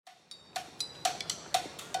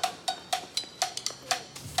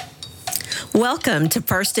Welcome to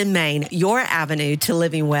First in Main, your avenue to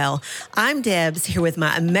living well. I'm Debs, here with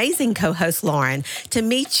my amazing co-host Lauren, to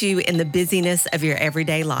meet you in the busyness of your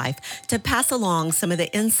everyday life, to pass along some of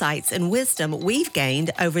the insights and wisdom we've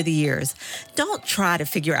gained over the years. Don't try to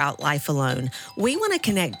figure out life alone. We want to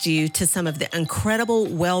connect you to some of the incredible,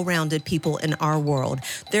 well-rounded people in our world.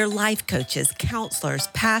 They're life coaches, counselors,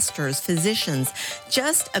 pastors, physicians,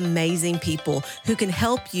 just amazing people who can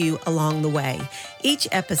help you along the way. Each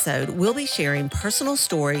episode, we'll be sharing personal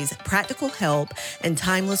stories, practical help, and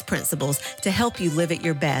timeless principles to help you live at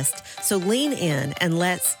your best. So lean in and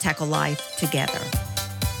let's tackle life together.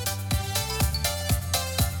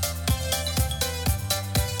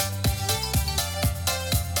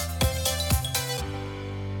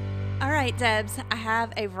 All right, Debs, I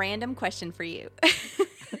have a random question for you.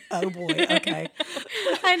 Oh boy, okay.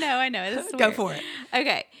 I know. This is Go weird. for it.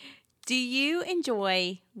 Okay. Do you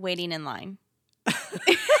enjoy waiting in line?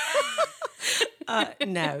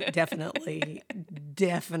 No, definitely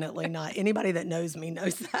not. Anybody that knows me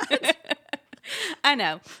knows that. I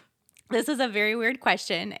know. This is a very weird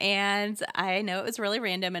question, and I know it was really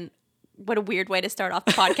random, and what a weird way to start off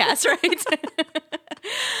the podcast, right?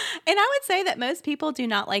 And I would say that most people do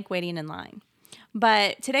not like waiting in line.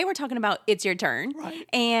 But today we're talking about it's your turn. Right.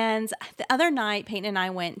 And the other night, Peyton and I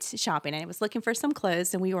went shopping, and I was looking for some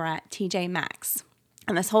clothes, and we were at TJ Maxx.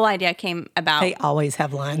 And this whole idea came about. They always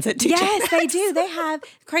have lines at TJ Yes, Maxx. they do. They have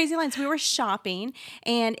crazy lines. We were shopping,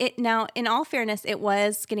 and now, in all fairness, it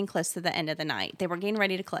was getting close to the end of the night. They were getting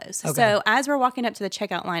ready to close. Okay. So as we're walking up to the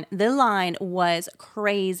checkout line, the line was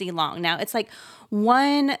crazy long. Now, it's like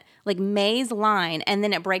one maze line, and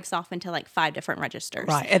then it breaks off into 5 different registers.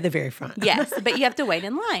 Right, at the very front. Yes, but you have to wait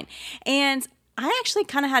in line. And I actually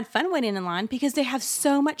kind of had fun waiting in line because they have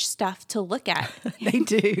so much stuff to look at. They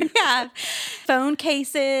do. Yeah, phone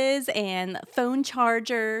cases and phone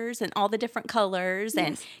chargers and all the different colors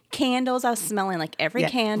and candles. I was smelling every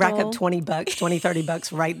candle. Rack up $20,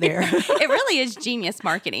 $30 right there. It really is genius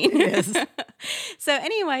marketing. Yes. So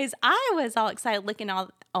anyways, I was all excited looking at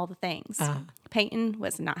all the things. Peyton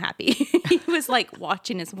was not happy. He was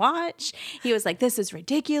watching his watch. He was like, this is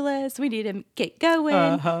ridiculous. We need to get going.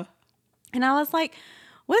 Uh-huh. And I was like,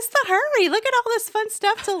 what's the hurry? Look at all this fun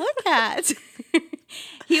stuff to look at.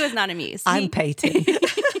 He was not amused. I'm Peyton.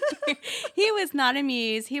 He was not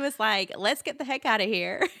amused. He was like, let's get the heck out of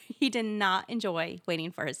here. He did not enjoy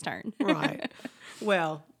waiting for his turn. Right.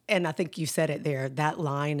 Well, and I think you said it there. That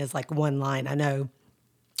line is one line. I know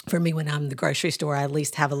for me, when I'm in the grocery store, I at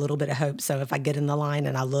least have a little bit of hope. So if I get in the line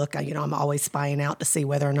and I look, I'm always spying out to see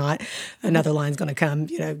whether or not another line's going to come,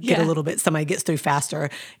 get a little bit, somebody gets through faster.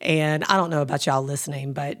 And I don't know about y'all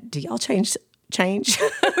listening, but do y'all change?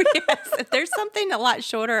 Oh, yes. If there's something a lot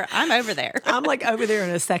shorter, I'm over there. I'm over there in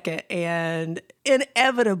a second, and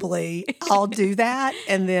inevitably I'll do that.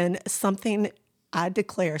 And then I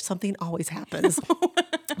declare something always happens.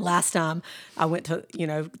 Last time I went to,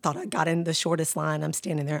 thought I got in the shortest line. I'm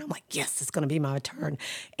standing there. I'm like, yes, it's going to be my turn.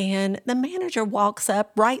 And the manager walks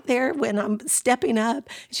up right there when I'm stepping up.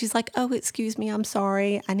 She's like, oh, excuse me. I'm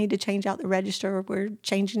sorry. I need to change out the register. We're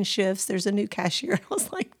changing shifts. There's a new cashier. I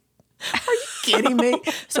was like, are you kidding me?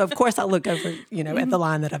 So, of course, I look over, at the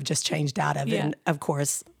line that I've just changed out of. Yeah. And, of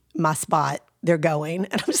course, my spot, they're going.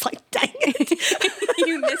 And I'm just like, dang it.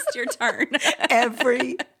 You missed your turn.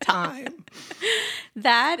 Every time.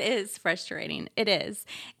 That is frustrating. It is.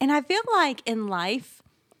 And I feel like in life,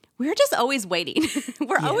 we're just always waiting.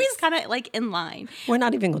 We're always kind of in line. We're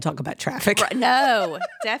not even going to talk about traffic. No,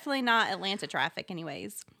 definitely not Atlanta traffic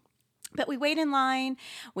anyways. But we wait in line.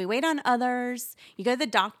 We wait on others. You go to the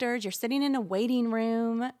doctor's. You're sitting in a waiting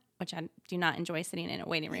room, which I do not enjoy sitting in a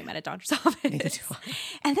waiting room at a doctor's office. Neither do I.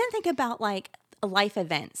 And then think about life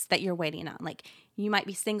events that you're waiting on. You might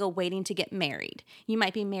be single waiting to get married. You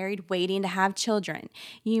might be married waiting to have children.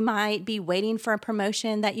 You might be waiting for a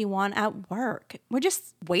promotion that you want at work. We're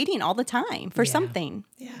just waiting all the time for something.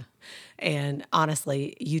 Yeah. And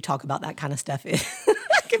honestly, you talk about that kind of stuff.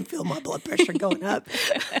 I can feel my blood pressure going up.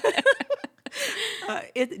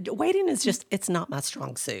 Waiting is it's not my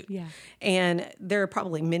strong suit. Yeah. And there are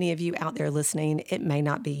probably many of you out there listening. It may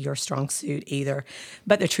not be your strong suit either.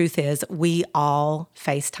 But the truth is, we all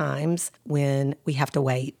face times when we have to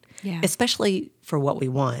wait, especially for what we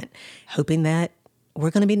want, hoping that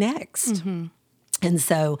we're going to be next. Mm-hmm. And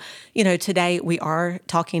so, today we are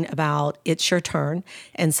talking about it's your turn.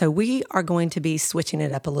 And so we are going to be switching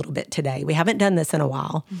it up a little bit today. We haven't done this in a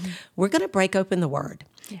while. Mm-hmm. We're going to break open the Word.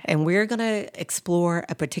 Yeah. And we're going to explore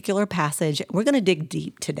a particular passage. We're going to dig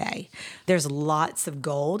deep today. There's lots of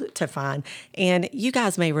gold to find. And you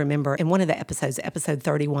guys may remember in one of the episodes, episode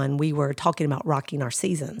 31, we were talking about rocking our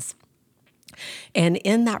seasons. And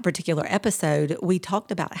in that particular episode, we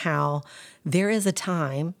talked about how there is a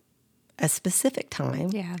time, a specific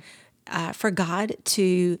time, for God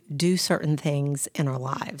to do certain things in our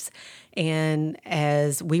lives. And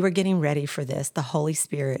as we were getting ready for this, the Holy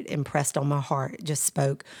Spirit impressed on my heart, just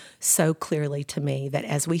spoke so clearly to me that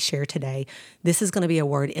as we share today, this is going to be a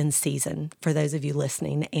word in season for those of you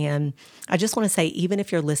listening. And I just want to say, even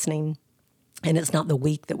if you're listening and it's not the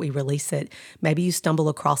week that we release it, maybe you stumble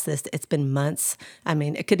across this, it's been months. I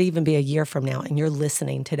mean, it could even be a year from now and you're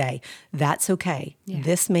listening today. That's okay. Yeah.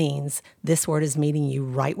 This means this word is meeting you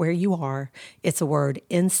right where you are. It's a word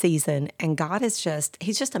in season, and God is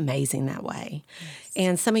he's just amazing that way. Yes.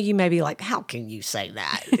 And some of you may be like, how can you say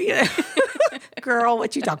that? Girl,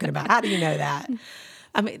 what you talking about? How do you know that?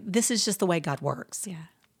 I mean, this is just the way God works. Yeah.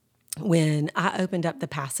 When I opened up the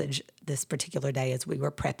passage this particular day as we were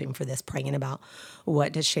prepping for this, praying about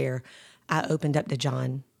what to share, I opened up to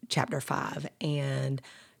John chapter 5, and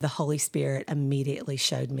the Holy Spirit immediately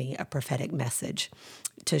showed me a prophetic message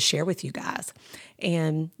to share with you guys.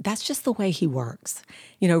 And that's just the way he works.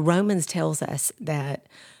 You know, Romans tells us that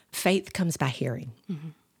faith comes by hearing,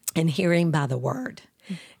 and hearing by the word.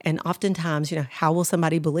 And oftentimes, how will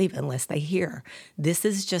somebody believe unless they hear? This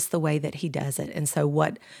is just the way that he does it. And so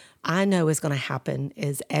what I know is going to happen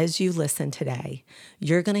is as you listen today,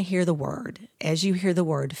 you're going to hear the word. As you hear the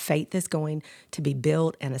word, faith is going to be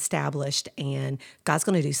built and established, and God's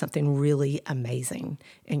going to do something really amazing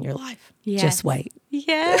in your life. Yes. Just wait.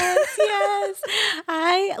 Yes, yes.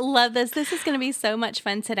 I love this. This is going to be so much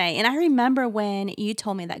fun today. And I remember when you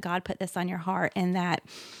told me that God put this on your heart and that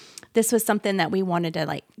this was something that we wanted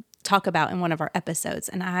to talk about in one of our episodes.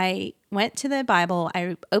 And I went to the Bible,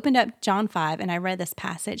 I opened up John 5, and I read this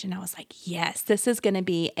passage, and I was like, yes, this is going to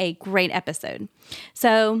be a great episode.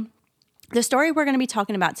 So the story we're going to be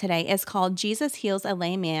talking about today is called Jesus Heals a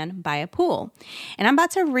Lame Man by a Pool. And I'm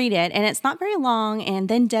about to read it, and it's not very long, and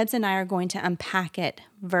then Debs and I are going to unpack it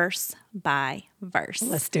verse by verse.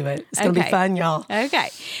 Let's do it. It's going to be fun, y'all.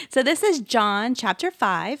 Okay. So this is John chapter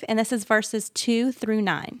 5, and this is verses 2 through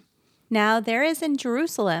 9. Now there is in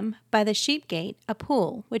Jerusalem by the sheep gate a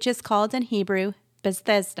pool, which is called in Hebrew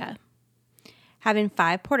Bethesda, having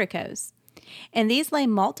 5 porticos. And these lay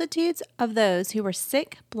multitudes of those who were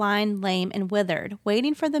sick, blind, lame, and withered,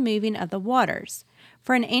 waiting for the moving of the waters.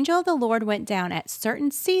 For an angel of the Lord went down at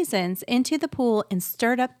certain seasons into the pool and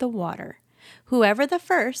stirred up the water. Whoever the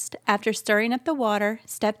first, after stirring up the water,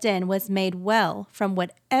 stepped in was made well from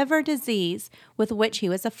whatever disease with which he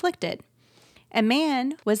was afflicted. A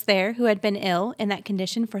man was there who had been ill in that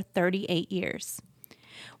condition for 38 years.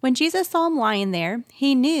 When Jesus saw him lying there,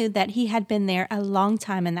 he knew that he had been there a long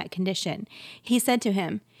time in that condition. He said to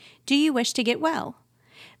him, "Do you wish to get well?"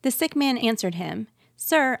 The sick man answered him,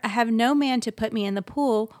 "Sir, I have no man to put me in the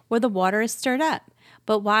pool where the water is stirred up,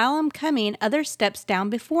 but while I'm coming, other steps down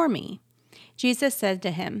before me." Jesus said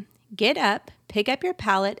to him, "Get up, pick up your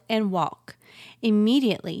pallet, and walk."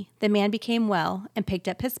 Immediately, the man became well and picked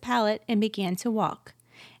up his pallet and began to walk.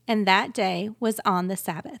 And that day was on the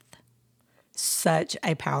Sabbath. Such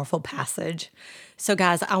a powerful passage. So,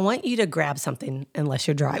 guys, I want you to grab something unless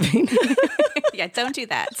you're driving. Yeah, don't do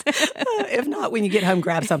that. If not, when you get home,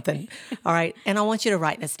 grab something. All right. And I want you to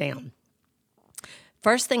write this down.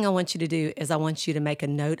 First thing I want you to do is I want you to make a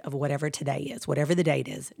note of whatever today is, whatever the date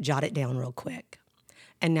is, jot it down real quick.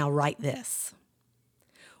 And now write this.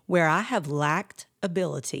 Where I have lacked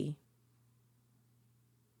ability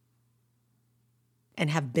and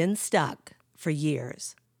have been stuck for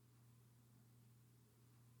years,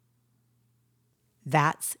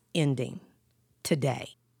 that's ending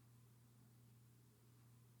today.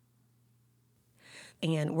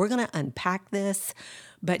 And we're going to unpack this,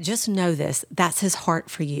 but just know this, that's his heart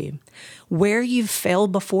for you. Where you've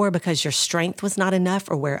failed before because your strength was not enough,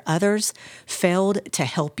 or where others failed to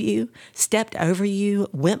help you, stepped over you,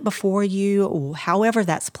 went before you, however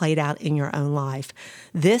that's played out in your own life,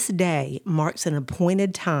 this day marks an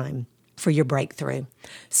appointed time for your breakthrough.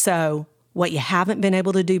 So what you haven't been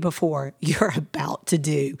able to do before, you're about to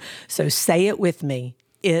do. So say it with me.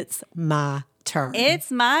 It's my turn.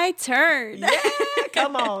 It's my turn. Yeah,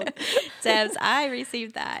 come on. Debs, I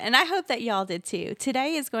received that. And I hope that y'all did too.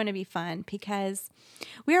 Today is going to be fun because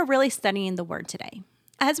we are really studying the word today.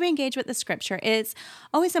 As we engage with the scripture, it's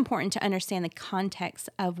always important to understand the context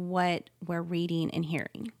of what we're reading and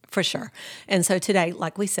hearing. For sure. And so today,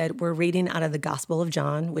 like we said, we're reading out of the Gospel of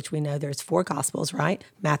John, which we know there's 4 Gospels, right?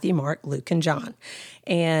 Matthew, Mark, Luke, and John.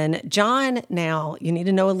 And John, now, you need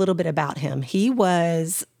to know a little bit about him. He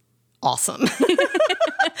was awesome.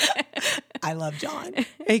 I love John.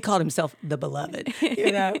 He called himself the beloved,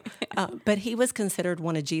 but he was considered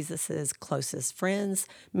one of Jesus's closest friends.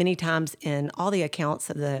 Many times in all the accounts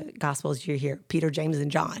of the Gospels, you hear Peter, James,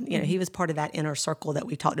 and John. He was part of that inner circle that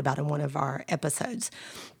we talked about in one of our episodes.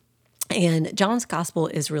 And John's gospel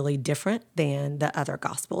is really different than the other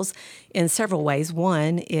gospels in several ways.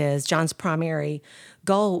 One is John's primary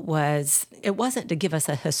goal wasn't to give us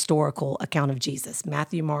a historical account of Jesus.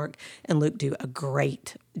 Matthew, Mark, and Luke do a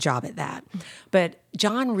great job at that. But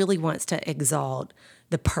John really wants to exalt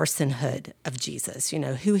the personhood of Jesus,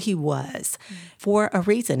 who he was for a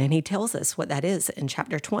reason. And he tells us what that is in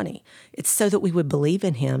chapter 20. It's so that we would believe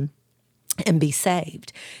in him and be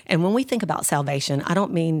saved. And when we think about salvation, I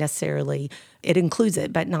don't mean necessarily, it includes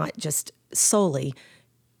it, but not just solely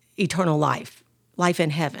eternal life in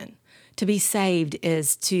heaven. To be saved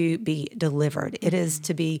is to be delivered. It is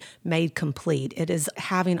to be made complete. It is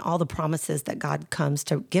having all the promises that God comes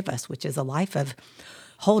to give us, which is a life of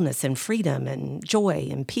wholeness and freedom and joy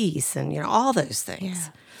and peace and, all those things. Yeah.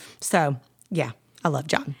 So, yeah, I love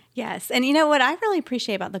John. Yes. And what I really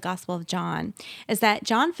appreciate about the Gospel of John is that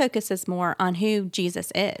John focuses more on who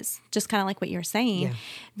Jesus is, just kind of like what you're saying. Yeah.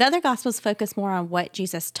 The other Gospels focus more on what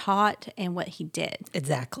Jesus taught and what he did.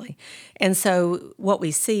 Exactly. And so what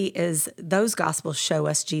we see is those Gospels show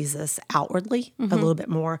us Jesus outwardly a little bit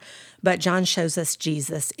more, but John shows us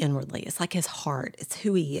Jesus inwardly. It's like his heart. It's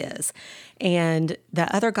who he is. And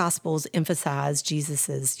the other Gospels emphasize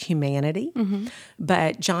Jesus's humanity,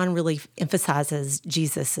 but John really emphasizes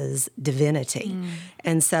Jesus's divinity.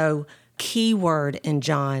 And so key word in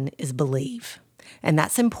John is believe. And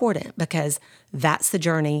that's important because that's the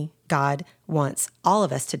journey God wants all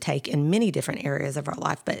of us to take in many different areas of our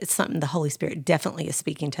life, but it's something the Holy Spirit definitely is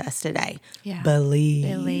speaking to us today. Yeah.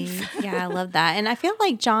 Believe. Yeah, I love that. And I feel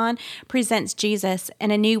like John presents Jesus in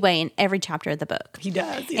a new way in every chapter of the book. He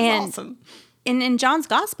does. He's awesome. In John's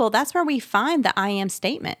gospel, that's where we find the I am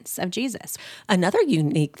statements of Jesus. Another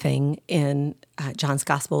unique thing in John's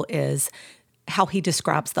gospel is how he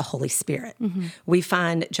describes the Holy Spirit. We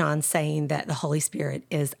find John saying that the Holy Spirit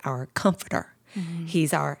is our comforter.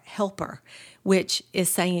 He's our helper, which is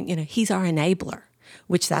saying, he's our enabler.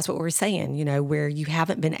 Which that's what we're saying, where you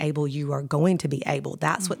haven't been able, you are going to be able.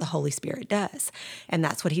 That's what the Holy Spirit does. And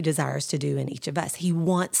that's what he desires to do in each of us. He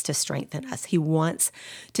wants to strengthen us. He wants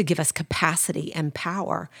to give us capacity and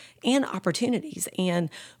power and opportunities. And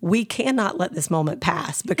we cannot let this moment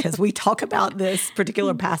pass because we talk about this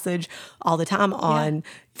particular passage all the time on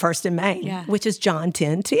First and Main, which is John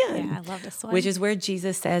 10:10. Yeah, I love this one. Which is where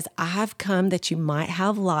Jesus says, I have come that you might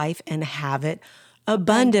have life and have it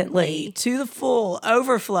abundantly, to the full,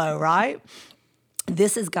 overflow, right?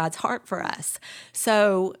 This is God's heart for us.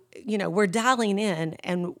 So, we're dialing in,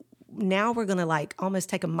 and now we're going to almost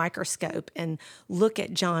take a microscope and look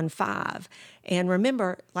at John 5. And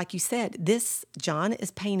remember, like you said, John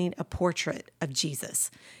is painting a portrait of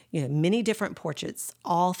Jesus. Many different portraits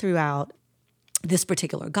all throughout this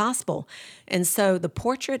particular gospel. And so the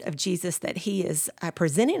portrait of Jesus that he is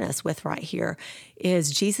presenting us with right here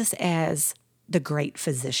is Jesus as the great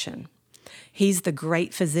physician. He's the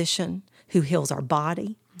great physician who heals our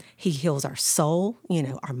body. He heals our soul,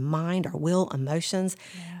 our mind, our will, emotions,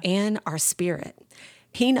 and our spirit.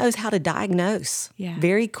 He knows how to diagnose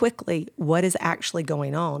very quickly what is actually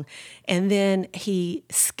going on. And then he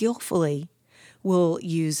skillfully will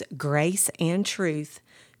use grace and truth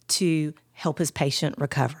to help his patient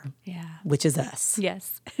recover, which is us.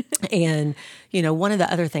 Yes. And, one of the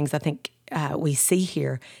other things I think we see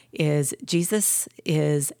here is Jesus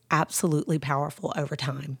is absolutely powerful over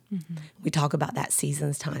time. We talk about that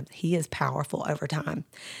seasons time. He is powerful over time.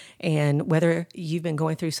 And whether you've been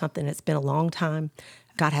going through something that's been a long time,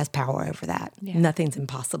 God has power over that. Yeah. Nothing's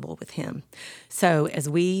impossible with him. So as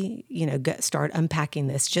we, start unpacking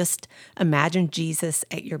this, just imagine Jesus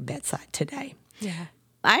at your bedside today. Yeah,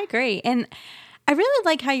 I agree. And I really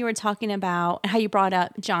like how you were talking about how you brought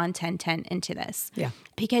up John 10:10 into this. Yeah.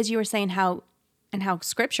 Because you were saying how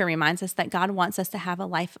scripture reminds us that God wants us to have a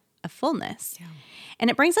life of fullness. Yeah. And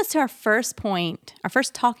it brings us to our first point, our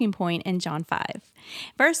first talking point in John 5.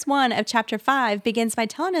 Verse 1 of chapter 5 begins by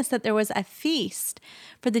telling us that there was a feast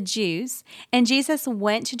for the Jews, and Jesus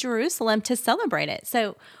went to Jerusalem to celebrate it.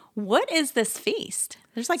 So what is this feast?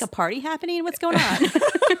 There's a party happening. What's going on?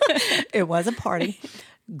 It was a party.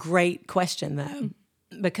 Great question, though,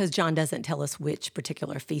 because John doesn't tell us which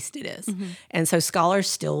particular feast it is. And so scholars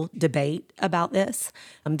still debate about this.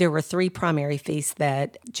 There were 3 primary feasts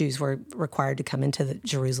that Jews were required to come into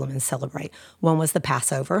Jerusalem and celebrate. One was the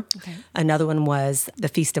Passover. Okay. Another one was the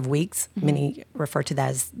Feast of Weeks. Many refer to that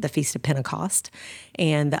as the Feast of Pentecost.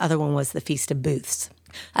 And the other one was the Feast of Booths.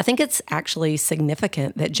 I think it's actually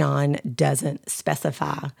significant that John doesn't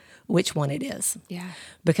specify which one it is. Yeah.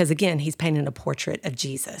 Because again, he's painting a portrait of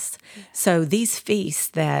Jesus. Yeah. So these feasts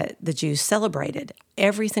that the Jews celebrated,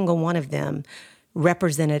 every single one of them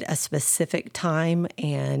represented a specific time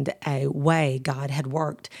and a way God had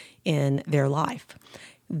worked in their life.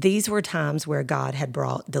 These were times where God had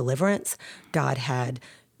brought deliverance, God had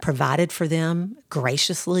provided for them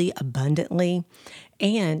graciously, abundantly,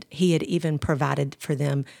 and he had even provided for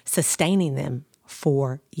them, sustaining them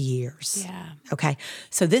for years. Yeah. Okay.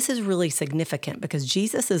 So this is really significant because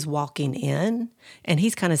Jesus is walking in and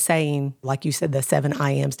he's kind of saying, like you said, the 7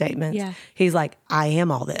 I am statements. Yeah. He's like, I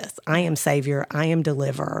am all this. I am Savior. I am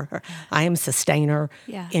deliverer. I am sustainer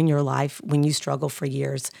in your life. When you struggle for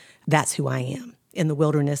years, that's who I am in the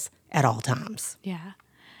wilderness at all times. Yeah.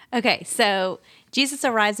 Okay. So Jesus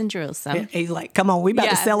arrives in Jerusalem. He's like, come on, we about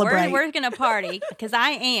to celebrate. We're going to party because I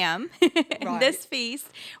am. Right. This feast,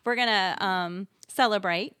 we're going to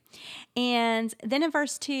celebrate. And then in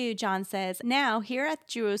verse 2, John says, now here at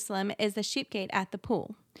Jerusalem is the sheep gate at the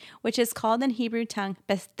pool, which is called in Hebrew tongue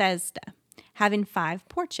Bethesda, having 5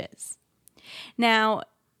 porches. Now,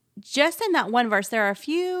 just in that one verse, there are a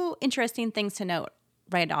few interesting things to note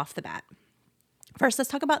right off the bat. First, let's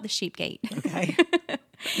talk about the sheep gate. Okay.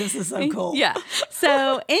 This is so cool. Yeah.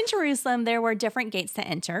 So in Jerusalem, there were different gates to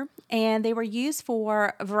enter, and they were used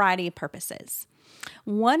for a variety of purposes.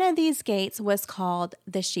 One of these gates was called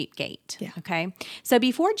the sheep gate. Yeah. Okay. So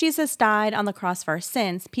before Jesus died on the cross for our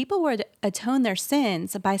sins, people would atone their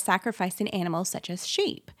sins by sacrificing animals such as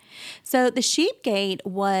sheep. So the sheep gate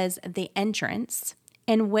was the entrance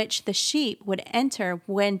in which the sheep would enter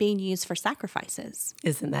when being used for sacrifices.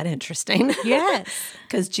 Isn't that interesting? Yes.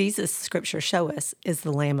 Because Jesus, scriptures show us, is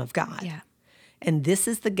the Lamb of God. Yeah. And this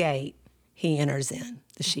is the gate he enters in,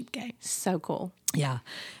 the sheep gate. So cool. Yeah.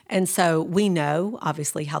 And so we know,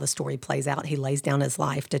 obviously, how the story plays out. He lays down his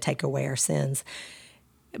life to take away our sins.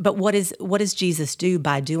 But what does Jesus do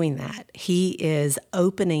by doing that? He is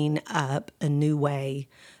opening up a new way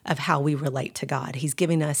of how we relate to God. He's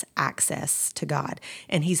giving us access to God,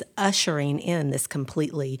 and he's ushering in this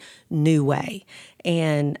completely new way.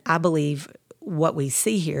 And I believe what we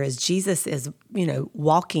see here is Jesus is,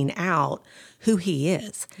 walking out who he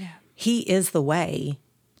is. Yeah. He is the way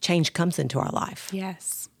change comes into our life.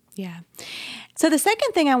 Yes. Yeah. So the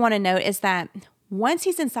second thing I want to note is that once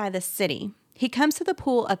he's inside the city, he comes to the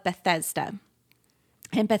pool of Bethesda.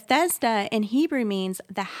 And Bethesda in Hebrew means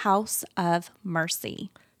the house of mercy.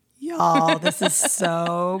 Y'all, this is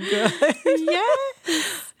so good.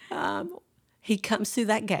 Yes. He comes through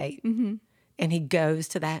that gate and he goes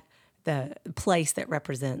to the place that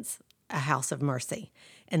represents a house of mercy.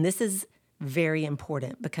 And this is very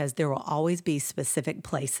important because there will always be specific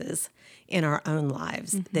places in our own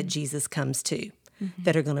lives that Jesus comes to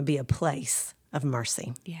that are going to be a place of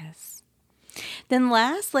mercy. Yes. Then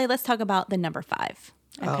lastly, let's talk about the number 5.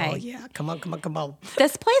 Okay. Oh, yeah. Come on.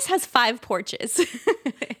 This place has 5 porches.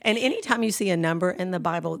 And anytime you see a number in the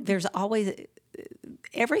Bible, there's always,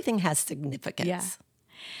 everything has significance. Yeah.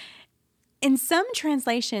 In some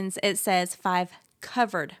translations, it says 5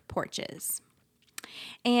 covered porches.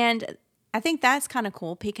 And I think that's kind of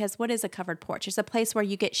cool because what is a covered porch? It's a place where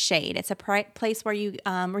you get shade. It's a place where you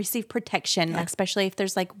receive protection, especially if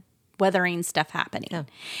there's like weathering stuff happening. Yeah.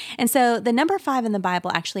 And so the number 5 in the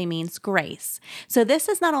Bible actually means grace. So this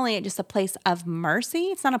is not only just a place of mercy.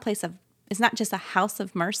 It's not just a house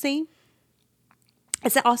of mercy.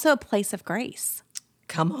 It's also a place of grace.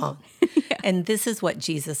 Come on. Yeah. And this is what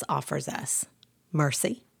Jesus offers us.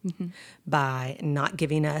 Mercy by not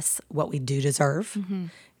giving us what we do deserve.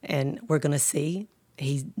 And we're going to see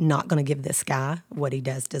he's not going to give this guy what he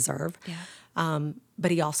does deserve. Yeah. But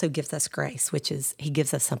he also gives us grace, which is he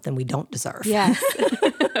gives us something we don't deserve. Yes.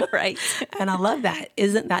 Right. And I love that.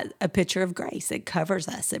 Isn't that a picture of grace? It covers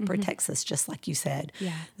us. It protects us, just like you said,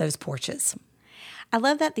 those porches. I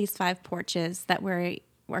love that these 5 porches that we're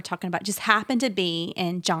talking about just happen to be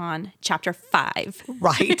in John chapter 5.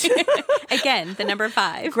 Right. Again, the number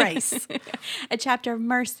 5. Grace. A chapter of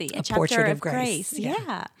mercy. A chapter of grace.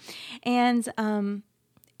 Yeah. And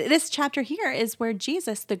this chapter here is where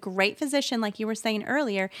Jesus, the great physician, like you were saying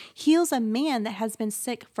earlier, heals a man that has been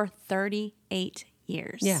sick for 38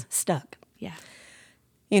 years. Yeah, stuck. Yeah.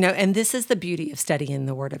 And this is the beauty of studying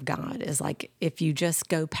the Word of God is like if you just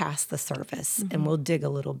go past the surface and we'll dig a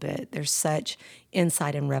little bit, there's such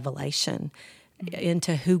insight and revelation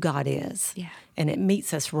into who God is. Yeah. And it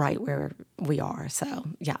meets us right where we are. So,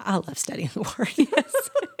 yeah, I love studying the Word. Yes,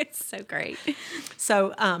 it's so great.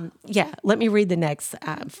 So, let me read the next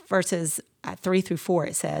verses 3 through 4.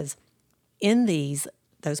 It says, in these,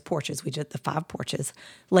 those porches, the 5 porches,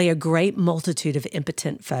 lay a great multitude of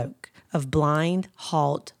impotent folk, of blind,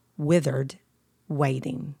 halt, withered,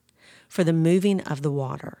 waiting for the moving of the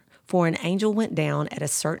water. For an angel went down at a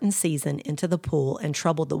certain season into the pool and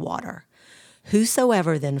troubled the water.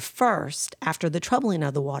 Whosoever then first, after the troubling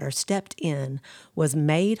of the water, stepped in, was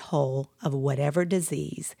made whole of whatever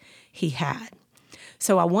disease he had.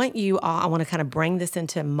 So I want to kind of bring this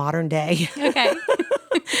into modern day. Okay.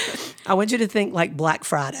 I want you to think like Black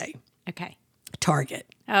Friday. Okay. Target.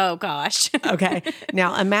 Oh, gosh. Okay.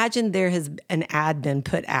 Now imagine there has an ad been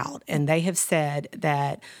put out and they have said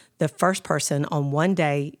that the first person on one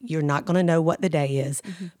day, you're not going to know what the day is,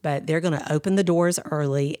 but they're going to open the doors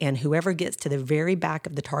early, and whoever gets to the very back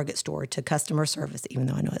of the Target store to customer service, even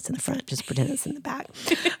though I know it's in the front, just pretend it's in the back,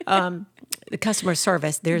 the customer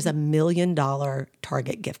service, there's $1 million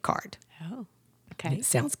Target gift card. Oh, okay. It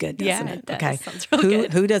sounds good, doesn't it? It does. Okay. Sounds really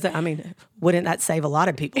good. Who doesn't? I mean, wouldn't that save a lot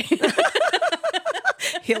of people?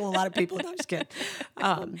 Heal a lot of people. No, I'm just kidding.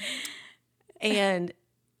 And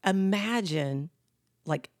imagine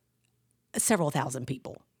like several thousand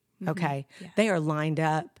people, okay? Yeah. They are lined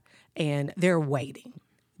up and they're waiting.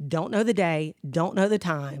 Don't know the day, don't know the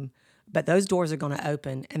time, but those doors are going to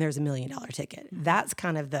open and there's $1 million ticket. That's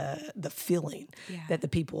kind of the feeling that the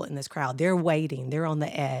people in this crowd, they're waiting, they're on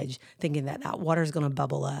the edge, thinking that water's going to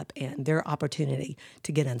bubble up and their opportunity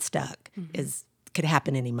to get unstuck could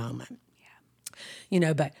happen any moment.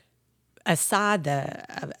 Yeah. But aside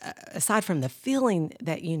from the feeling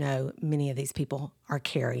that, many of these people are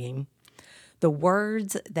carrying, the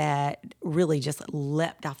words that really just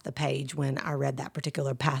leapt off the page when I read that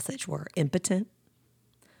particular passage were impotent,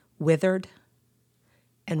 withered,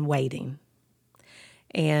 and waiting.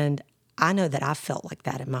 And I know that I felt like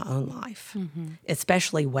that in my own life,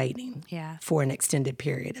 especially waiting for an extended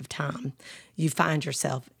period of time. You find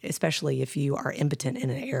yourself, especially if you are impotent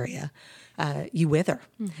in an area, you wither.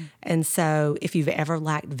 And so if you've ever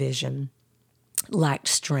lacked vision, lacked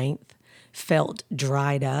strength, felt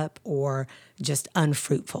dried up or just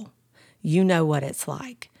unfruitful, you know what it's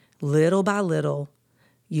like. Little by little,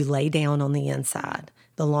 you lay down on the inside.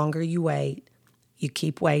 The longer you wait, you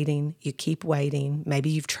keep waiting, Maybe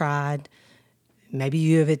you've tried, maybe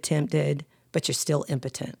you have attempted, but you're still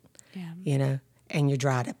impotent, and you're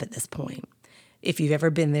dried up at this point. If you've ever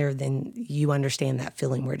been there, then you understand that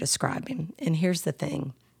feeling we're describing. And here's the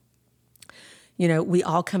thing. We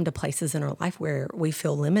all come to places in our life where we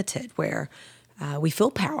feel limited, where we feel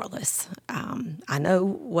powerless. I know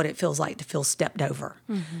what it feels like to feel stepped over,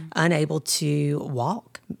 unable to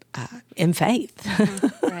walk in faith,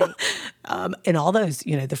 Right. and all those,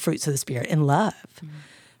 the fruits of the Spirit, in love,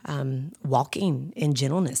 walking in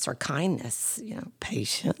gentleness or kindness,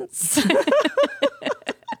 patience,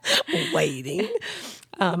 waiting,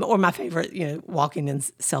 or my favorite, walking in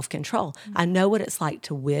self-control. I know what it's like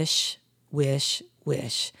to wish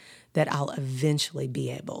that I'll eventually be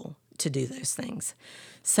able to do those things.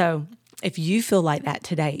 So if you feel like that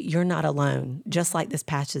today, you're not alone. Just like this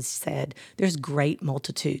passage said, there's great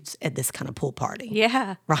multitudes at this kind of pool party.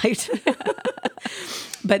 Yeah. Right?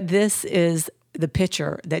 But this is the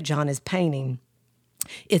picture that John is painting.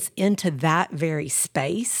 It's into that very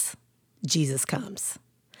space Jesus comes.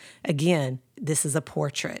 Again, this is a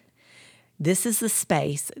portrait. This is the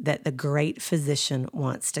space that the great physician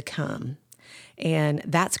wants to come. And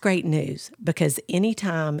that's great news, because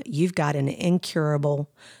anytime you've got an incurable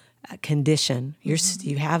condition,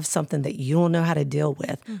 you have something that you don't know how to deal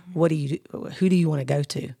with, what do you do? Who do you want to go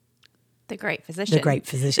to? The great physician. The great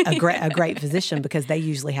physician, a great physician, because they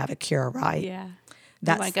usually have a cure, right? Yeah.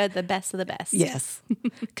 That's, oh my God, the best of the best. Yes,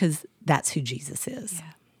 because that's who Jesus is.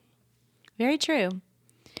 Yeah. Very true.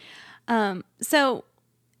 So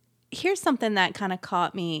here's something that kind of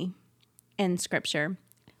caught me in Scripture.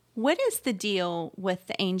 What is the deal with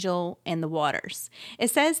the angel and the waters?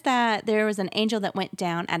 It says that there was an angel that went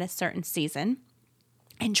down at a certain season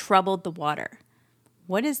and troubled the water.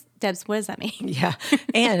 What does that mean? Yeah.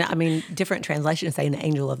 And I mean, different translations say an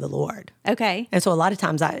angel of the Lord. Okay. And so a lot of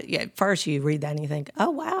times at first you read that and you think, oh,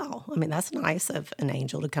 wow. I mean, that's nice of an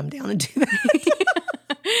angel to come down and do that.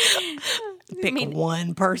 Pick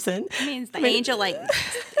one person. It means the angel like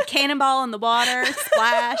cannonball in the water,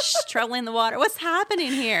 splash, troubling the water. What's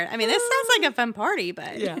happening here? I mean, this sounds like a fun party,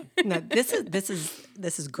 but yeah. No, this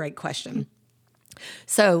is a great question.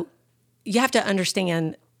 So you have to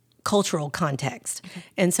understand cultural context. Okay.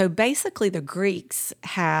 And so basically the Greeks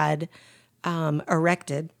had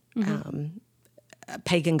erected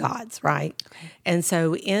pagan gods, right? Okay. And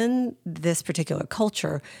so in this particular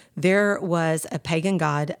culture, there was a pagan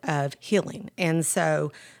god of healing. And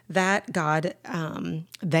so that god,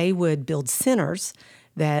 they would build centers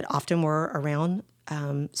that often were around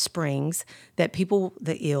springs that people,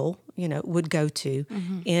 the ill, would go to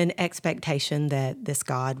in expectation that this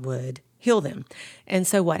God would heal them. And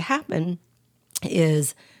so what happened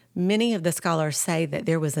is many of the scholars say that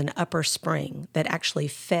there was an upper spring that actually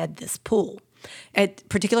fed this pool. At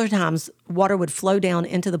particular times, water would flow down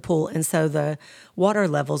into the pool, and so the water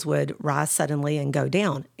levels would rise suddenly and go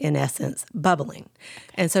down, in essence, bubbling.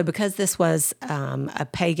 And so because this was a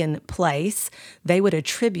pagan place, they would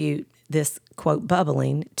attribute this, quote,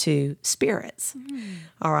 bubbling to spirits.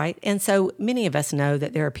 All right. And so many of us know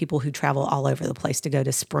that there are people who travel all over the place to go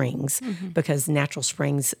to springs because natural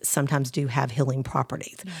springs sometimes do have healing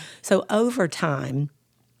properties. Yeah. So over time,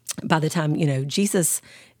 by the time, Jesus's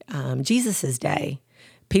day,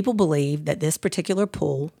 people believe that this particular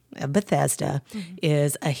pool of Bethesda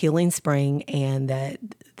is a healing spring, and that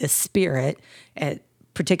the spirit at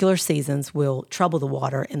particular seasons will trouble the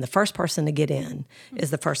water, and the first person to get in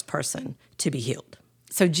is the first person to be healed.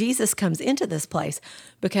 So Jesus comes into this place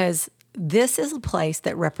because this is a place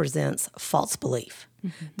that represents false belief.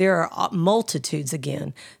 There are multitudes,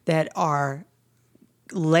 again, that are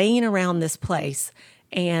laying around this place,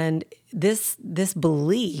 and this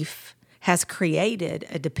belief has created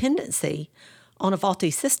a dependency on a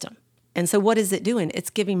faulty system. And so what is it doing? It's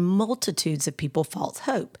giving multitudes of people false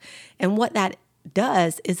hope. And what that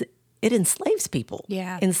does is it enslaves people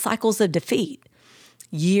in cycles of defeat,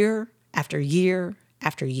 year after year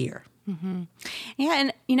after year.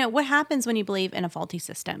 Yeah, and what happens when you believe in a faulty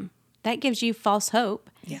system? That gives you false hope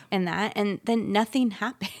in that, and then nothing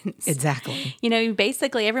happens. Exactly.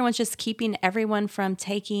 Basically everyone's just keeping everyone from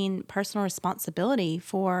taking personal responsibility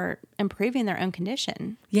for improving their own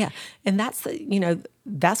condition. Yeah, and that's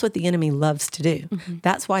what the enemy loves to do.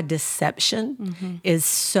 That's why deception is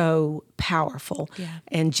so powerful. Yeah.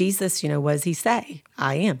 And Jesus, what does he say?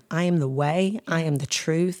 I am the way, I am the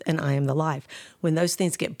truth, and I am the life. When those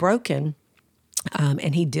things get broken,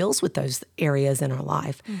 and he deals with those areas in our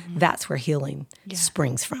life, that's where healing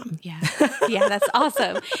springs from. Yeah, that's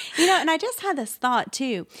awesome. And I just had this thought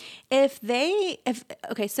too. So if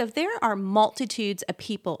there are multitudes of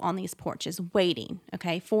people on these porches waiting,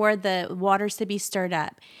 for the waters to be stirred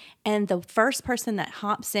up, and the first person that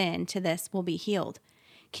hops into this will be healed.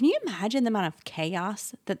 Can you imagine the amount of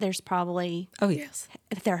chaos that there's probably? Oh, yes.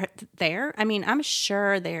 There? I mean, I'm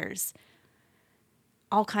sure there's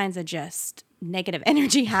all kinds of just negative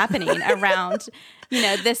energy happening around,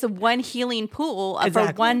 this one healing pool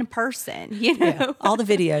for one person, Yeah. All the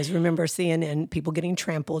videos, remember seeing in people getting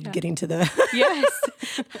trampled, getting to the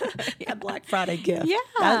Black Friday gift. Yeah.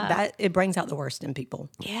 That it brings out the worst in people.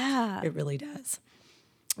 Yeah. It really does.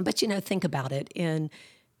 But, think about it. In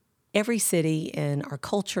every city, in our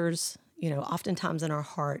cultures, oftentimes in our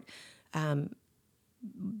heart,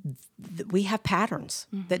 we have patterns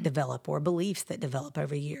that develop, or beliefs that develop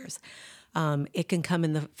over years. It can come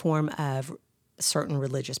in the form of certain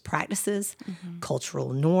religious practices,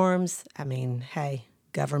 cultural norms.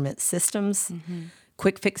 Government systems,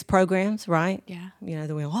 quick fix programs, right? Yeah.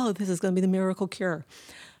 This is going to be the miracle cure.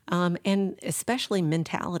 And especially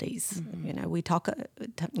mentalities. We talk,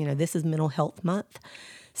 this is Mental Health Month.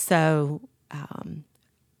 So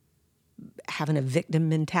having a victim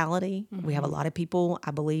mentality. We have a lot of people,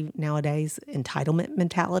 I believe, nowadays, entitlement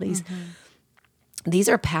mentalities. These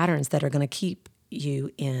are patterns that are going to keep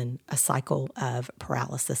you in a cycle of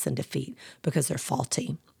paralysis and defeat because they're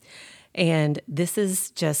faulty. And this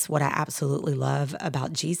is just what I absolutely love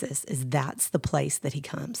about Jesus, is that's the place that he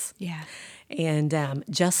comes. Yeah. And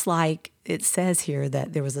just like it says here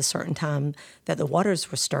that there was a certain time that the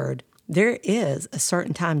waters were stirred, there is a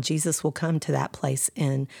certain time Jesus will come to that place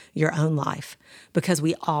in your own life, because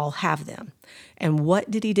we all have them. And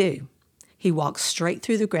what did he do? He walks straight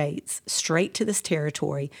through the gates, straight to this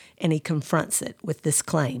territory, and he confronts it with this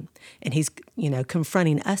claim. And he's,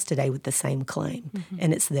 confronting us today with the same claim.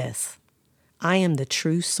 And it's this: I am the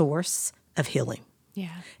true source of healing.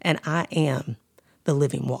 Yeah. And I am the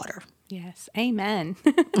living water. Yes. Amen.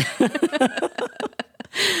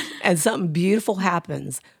 And something beautiful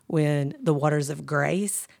happens when the waters of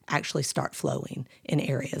grace actually start flowing in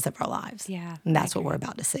areas of our lives. Yeah. And that's what we're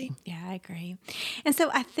about to see. Yeah, I agree. And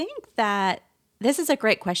so I think that this is a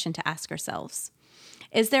great question to ask ourselves.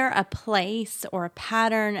 Is there a place or a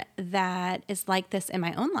pattern that is like this in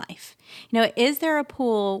my own life? Is there a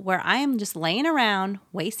pool where I am just laying around,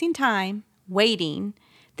 wasting time, waiting,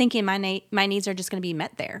 thinking my needs are just going to be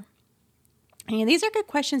met there? And these are good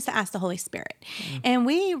questions to ask the Holy Spirit. And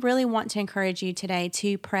we really want to encourage you today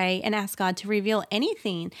to pray and ask God to reveal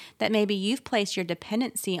anything that maybe you've placed your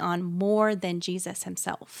dependency on more than Jesus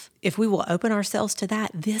himself. If we will open ourselves to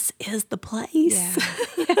that, this is the place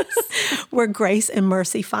where grace and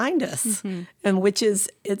mercy find us, and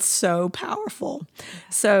it's so powerful.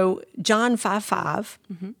 So John 5:5,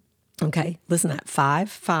 okay, listen to that,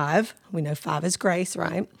 5:5. We know 5 is grace,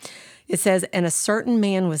 right? It says, and a certain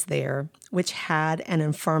man was there which had an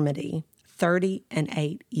infirmity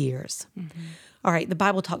 38 years. All right, the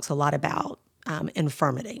Bible talks a lot about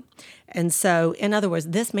infirmity. And so, in other words,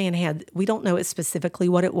 this man had, we don't know it specifically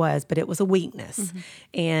what it was, but it was a weakness.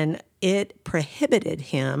 And it prohibited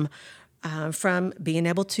him from being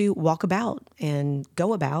able to walk about and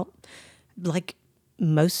go about like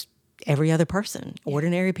most every other person,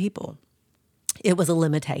 ordinary people. It was a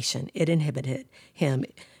limitation. It inhibited him.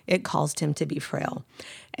 It caused him to be frail.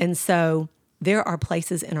 And so there are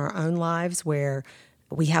places in our own lives where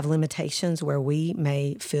we have limitations, where we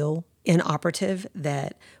may feel inoperative,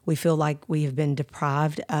 that we feel like we have been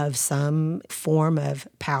deprived of some form of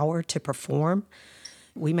power to perform.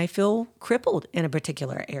 We may feel crippled in a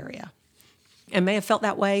particular area and may have felt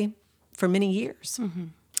that way for many years.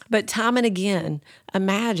 But time and again,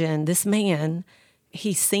 imagine this man,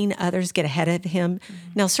 he's seen others get ahead of him.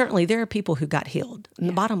 Now, certainly there are people who got healed. And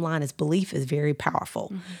the bottom line is belief is very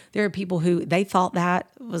powerful. There are people who, they thought that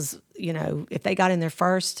was, if they got in there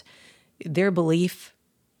first, their belief,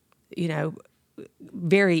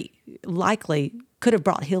 very likely could have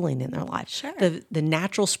brought healing in their life. Sure. The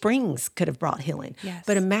natural springs could have brought healing. Yes.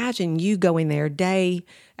 But imagine you going there day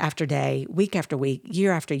after day, week after week,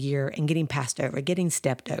 year after year, and getting passed over, getting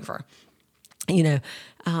stepped over.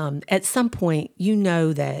 At some point,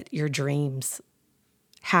 that your dreams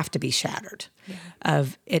have to be shattered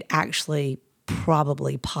of it actually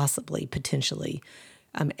probably, possibly, potentially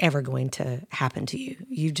ever going to happen to you.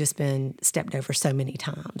 You've just been stepped over so many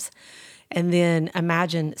times. And then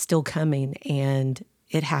imagine still coming and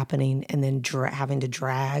it happening and then having to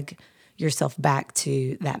drag yourself back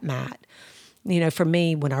to that mat. For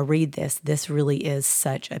me, when I read this really is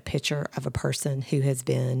such a picture of a person who has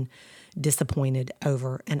been disappointed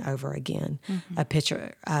over and over again, a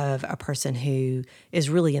picture of a person who is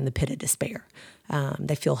really in the pit of despair.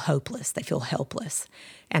 They feel hopeless. They feel helpless.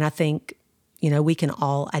 And I think, we can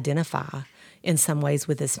all identify in some ways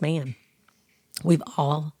with this man. We've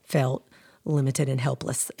all felt limited and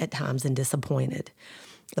helpless at times and disappointed.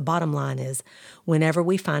 The bottom line is, whenever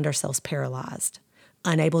we find ourselves paralyzed,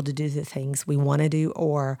 unable to do the things we want to do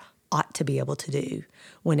or ought to be able to do,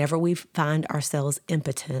 whenever we find ourselves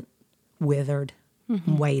impotent, withered,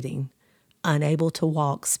 waiting, unable to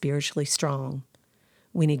walk spiritually strong,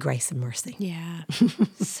 we need grace and mercy. Yeah,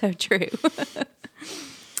 so true.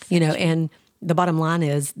 And the bottom line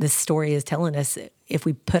is, this story is telling us if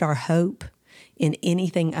we put our hope in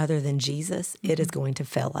anything other than Jesus, it is going to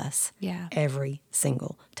fail us every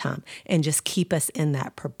single time and just keep us in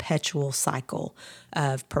that perpetual cycle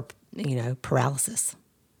of, paralysis.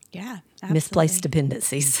 Yeah, absolutely. Misplaced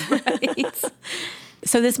dependencies. Right.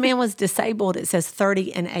 So this man was disabled, it says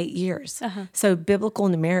 38 years. So biblical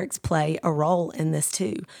numerics play a role in this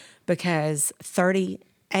too, because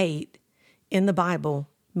 38 in the Bible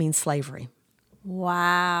means slavery.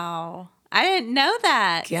 Wow. I didn't know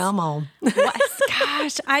that. Come on.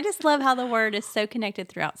 Gosh, I just love how the word is so connected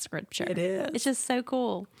throughout Scripture. It is. It's just so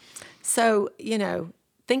cool. So,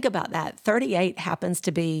 think about that. 38 happens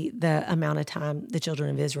to be the amount of time the children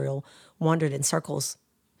of Israel wandered in circles.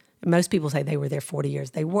 Most people say they were there 40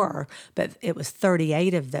 years. They were, but it was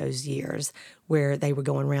 38 of those years where they were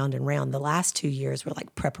going round and round. The last 2 years were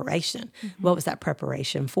like preparation. What was that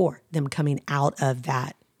preparation for? Them coming out of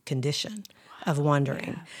that condition of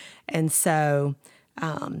wandering. And so,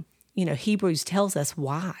 Hebrews tells us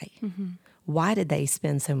why. Why did they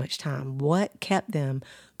spend so much time? What kept them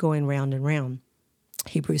going round and round?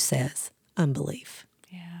 Hebrews says unbelief.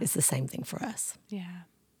 Yeah. It's the same thing for us. Yeah.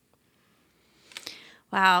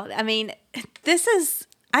 Wow. I mean,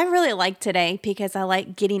 I really like today because I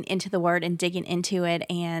like getting into the word and digging into it.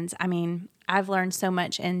 And I mean, I've learned so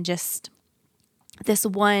much in just this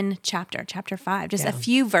one chapter 5, just a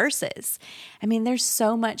few verses. I mean, there's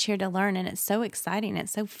so much here to learn and it's so exciting.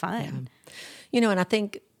 It's so fun. Yeah. And I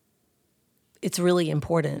think it's really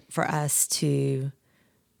important for us to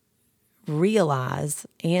realize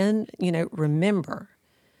and, remember,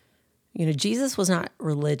 Jesus was not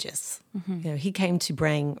religious. He came to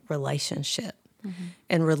bring relationship.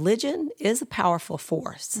 And religion is a powerful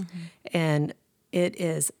force. And it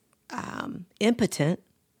is impotent,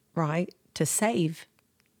 right, to save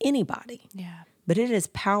anybody. Yeah. But it is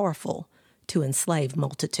powerful to enslave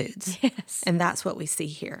multitudes. Yes. And that's what we see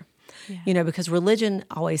here. Yeah. You know, because religion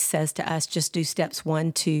always says to us, just do steps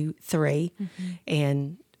 1, 2, 3,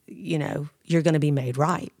 and, you know, you're going to be made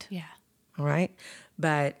right. Yeah. All right.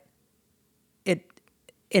 But it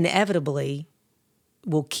inevitably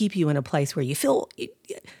will keep you in a place where you feel,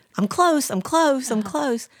 I'm close.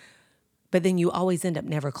 But then you always end up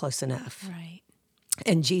never close enough. Right.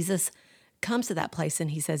 And Jesus comes to that place and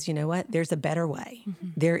he says, you know what? There's a better way.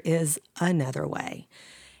 There is another way.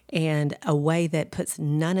 And a way that puts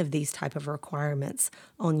none of these type of requirements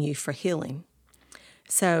on you for healing.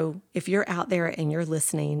 So if you're out there and you're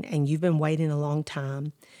listening and you've been waiting a long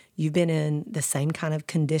time, you've been in the same kind of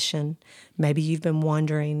condition, maybe you've been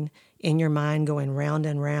wondering in your mind, going round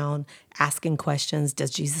and round, asking questions, does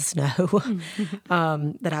Jesus know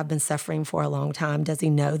that I've been suffering for a long time? Does he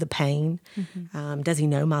know the pain? Does he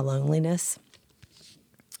know my loneliness?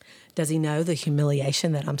 Does he know the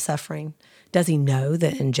humiliation that I'm suffering? Does he know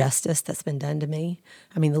the injustice that's been done to me?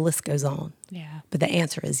 I mean, the list goes on. Yeah. But the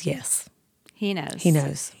answer is yes. He knows. He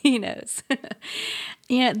knows. He knows.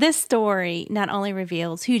 This story not only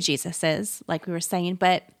reveals who Jesus is, like we were saying,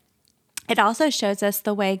 but it also shows us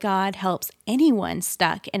the way God helps anyone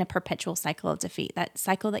stuck in a perpetual cycle of defeat, that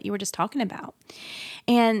cycle that you were just talking about.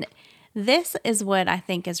 And this is what I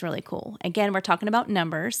think is really cool. Again, we're talking about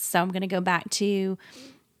numbers, so I'm going to go back to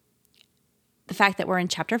the fact that we're in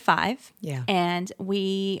chapter 5. Yeah. And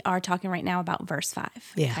we are talking right now about verse 5.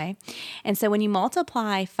 Yeah. Okay. And so when you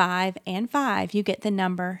multiply 5 and 5, you get the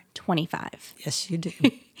number 25. Yes, you do.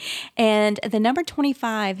 And the number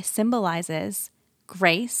 25 symbolizes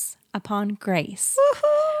grace upon grace.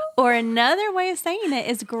 Or another way of saying it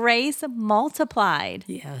is grace multiplied.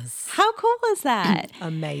 Yes. How cool is that?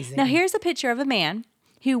 Amazing. Now, here's a picture of a man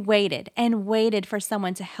who waited and waited for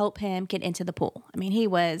someone to help him get into the pool. I mean, he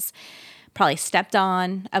was probably stepped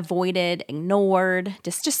on, avoided, ignored,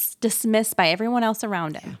 just dismissed by everyone else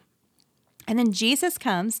around him. And then Jesus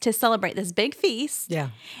comes to celebrate this big feast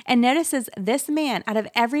and notices this man, out of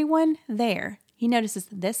everyone there, he notices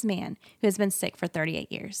this man who has been sick for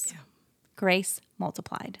 38 years. Yeah. Grace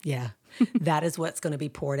multiplied. Yeah. That is what's going to be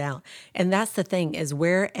poured out. And that's the thing, is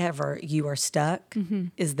wherever you are stuck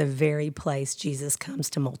is the very place Jesus comes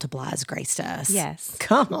to multiply his grace to us. Yes.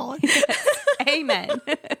 Come on. Amen.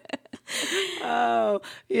 Oh,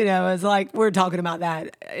 you know, it's like we're talking about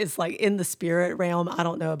that. It's like in the spirit realm. I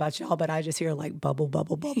don't know about y'all, but I just hear like bubble,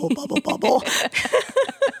 bubble, bubble, bubble, bubble.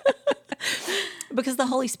 Because the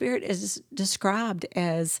Holy Spirit is described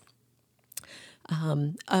as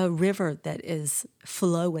a river that is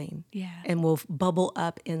flowing and will bubble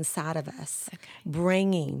up inside of us,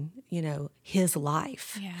 bringing, you know, his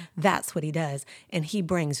life. Yeah. That's what he does. And he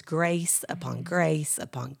brings grace upon grace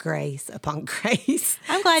upon grace upon grace.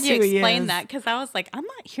 I'm glad you So he explained is. that, because I was like, I'm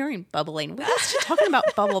not hearing bubbling. What is she talking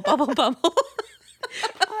about? Bubble, bubble, bubble.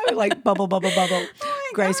 I was like bubble, bubble, bubble.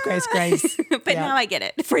 Grace, grace, grace. But Yeah. now I get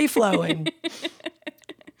it. Free flowing.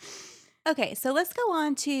 Okay, so let's go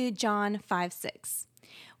on to John 5:6.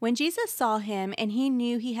 When Jesus saw him and he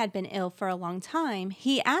knew he had been ill for a long time,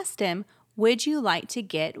 he asked him, "Would you like to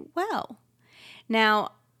get well?"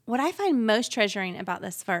 Now, what I find most treasuring about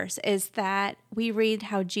this verse is that we read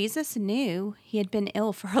how Jesus knew he had been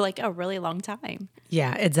ill for like a really long time.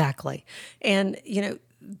 Yeah, exactly. And, you know,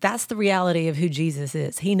 that's the reality of who Jesus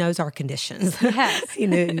is. He knows our conditions. Yes. He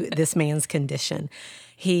knew this man's condition.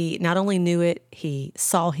 He not only knew it, he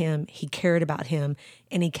saw him, he cared about him,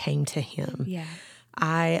 and he came to him. Yeah.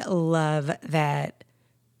 I love that.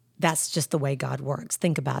 That's just the way God works.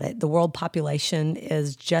 Think about it. The world population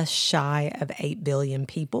is just shy of 8 billion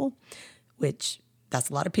people, which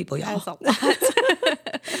that's a lot of people, y'all. That's a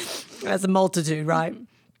lot. That's a multitude, right?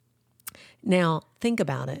 Now, think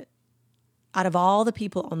about it. Out of all the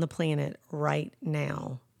people on the planet right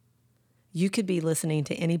now, you could be listening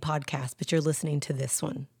to any podcast, but you're listening to this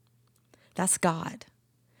one. That's God,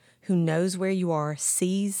 who knows where you are,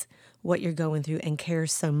 sees what you're going through, and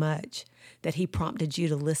cares so much that he prompted you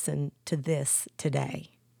to listen to this today.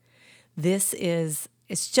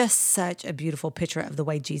 It's just such a beautiful picture of the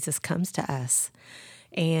way Jesus comes to us.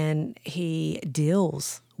 And he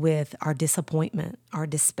deals with our disappointment, our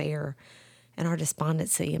despair, and our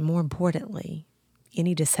despondency, and more importantly,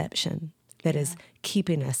 any deception that is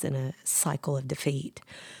keeping us in a cycle of defeat.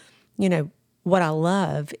 You know, what I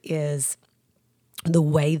love is the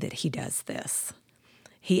way that he does this.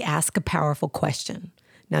 He asks a powerful question.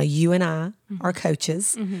 Now, you and I are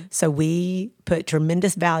coaches, so we put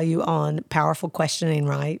tremendous value on powerful questioning,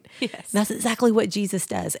 right? Yes. That's exactly what Jesus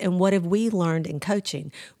does. And what have we learned in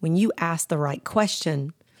coaching? When you ask the right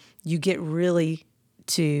question, you get really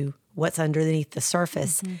to what's underneath the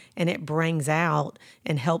surface, and it brings out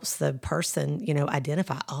and helps the person,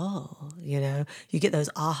 identify, you get those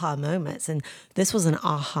aha moments. And this was an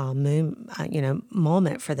aha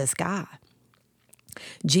moment for this guy.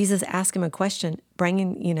 Jesus asked him a question,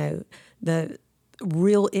 bringing, the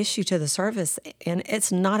real issue to the surface. And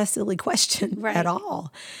it's not a silly question at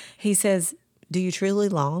all. He says, do you truly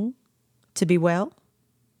long to be well?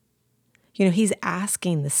 He's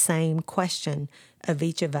asking the same question of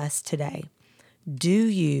each of us today. Do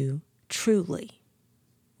you truly,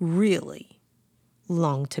 really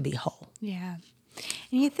long to be whole? Yeah.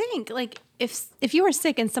 And you think, like, if you were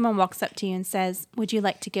sick and someone walks up to you and says, would you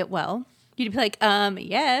like to get well? You'd be like,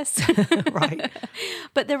 yes. Right.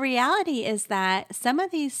 But the reality is that some of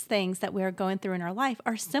these things that we're going through in our life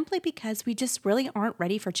are simply because we just really aren't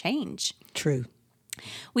ready for change. True.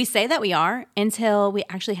 We say that we are until we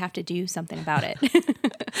actually have to do something about it.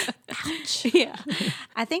 Ouch. Yeah.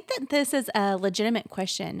 I think that this is a legitimate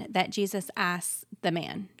question that Jesus asks the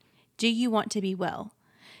man. Do you want to be well?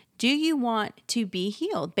 Do you want to be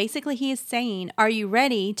healed? Basically, he is saying, are you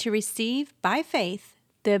ready to receive by faith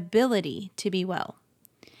the ability to be well?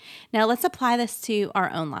 Now, let's apply this to our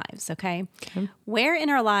own lives, okay? Where in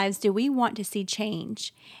our lives do we want to see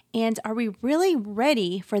change? And are we really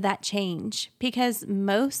ready for that change? Because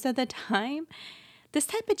most of the time, this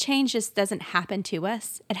type of change just doesn't happen to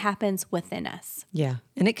us. It happens within us. Yeah.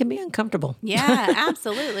 And it can be uncomfortable. Yeah,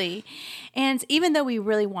 absolutely. And even though we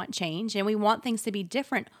really want change and we want things to be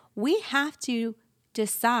different, we have to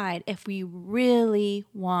decide if we really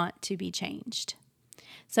want to be changed.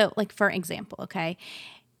 So, like, for example, okay,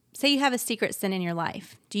 say you have a secret sin in your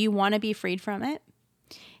life. Do you want to be freed from it?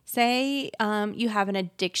 Say you have an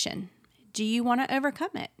addiction. Do you want to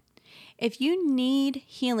overcome it? If you need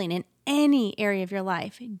healing in any area of your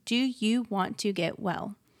life, do you want to get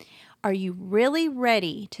well? Are you really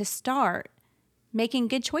ready to start making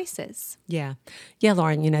good choices? Yeah. Yeah,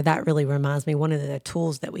 Lauren, that really reminds me, one of the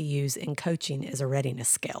tools that we use in coaching is a readiness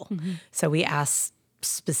scale. So we ask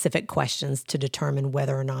specific questions to determine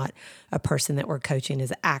whether or not a person that we're coaching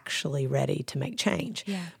is actually ready to make change.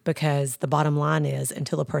 Yeah. Because the bottom line is,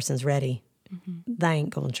 until a person's ready, they ain't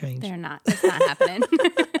going to change. They're not. It's not happening.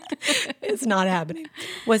 It's not happening.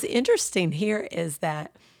 What's interesting here is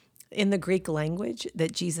that in the Greek language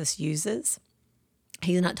that Jesus uses,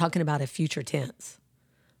 he's not talking about a future tense.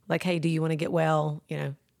 Like, hey, do you want to get well,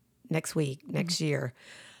 next week, next year?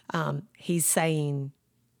 He's saying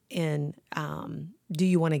do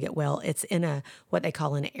you want to get well? It's in what they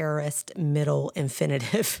call an aorist middle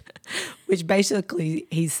infinitive, which basically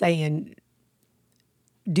he's saying,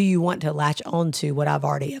 do you want to latch on to what I've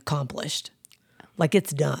already accomplished? Like,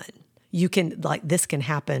 it's done. You can, this can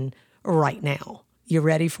happen right now. You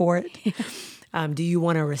ready for it? Do you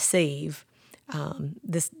want to receive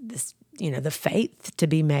this, the faith to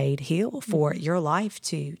be made heal for your life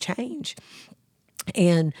to change?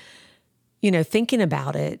 And, thinking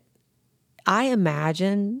about it, I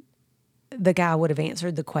imagine the guy would have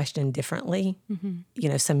answered the question differently,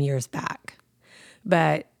 some years back.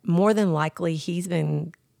 But more than likely, he's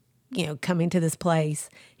been, coming to this place.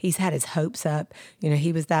 He's had his hopes up.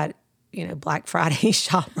 He was that, Black Friday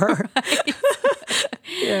shopper.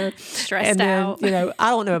 Stressed out. I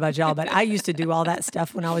don't know about y'all, but I used to do all that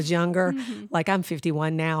stuff when I was younger. Like, I'm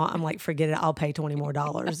 51 now. I'm like, forget it. I'll pay $20 more.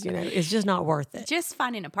 It's just not worth it. Just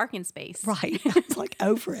finding a parking space. Right. It's like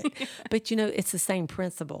over it. But, it's the same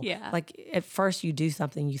principle. Yeah. Like, at first you do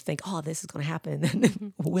something, you think, oh, this is going to happen. And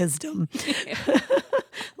then wisdom,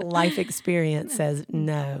 life experience says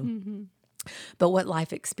no. But what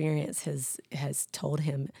life experience has told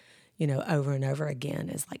him, over and over again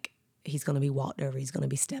is like, he's going to be walked over. He's going to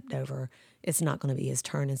be stepped over. It's not going to be his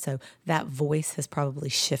turn. And so that voice has probably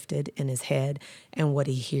shifted in his head. And what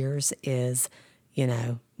he hears is,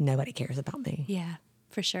 nobody cares about me. Yeah,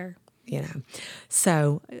 for sure.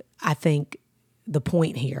 So I think the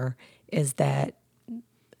point here is that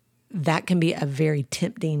can be a very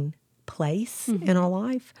tempting place in our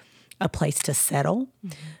life, a place to settle,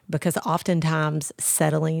 because oftentimes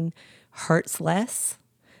settling hurts less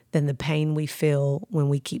than the pain we feel when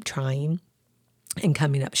we keep trying and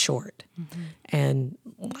coming up short. And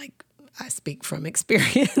like, I speak from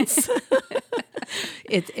experience.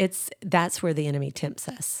 That's where the enemy tempts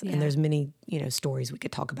us. Yeah. And there's many, stories we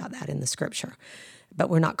could talk about that in the scripture. But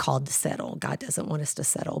we're not called to settle. God doesn't want us to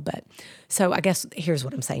settle. But so I guess here's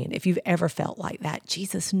what I'm saying. If you've ever felt like that,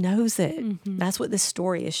 Jesus knows it. That's what this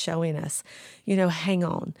story is showing us. Hang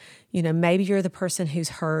on. Maybe you're the person who's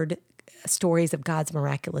heard stories of God's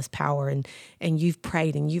miraculous power and you've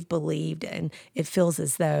prayed and you've believed and it feels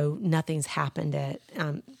as though nothing's happened it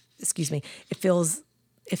feels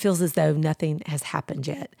it feels as though nothing has happened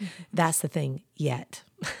yet. That's the thing, yet.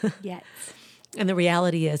 Yes. And the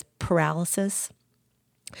reality is paralysis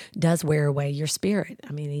does wear away your spirit.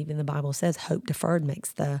 I mean, even the Bible says hope deferred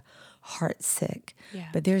makes the heart sick. Yeah.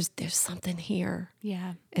 But there's something here.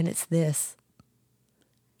 Yeah. And it's this.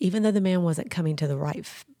 Even though the man wasn't coming to the right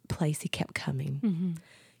place, he kept coming.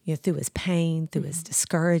 You know, through his pain, through his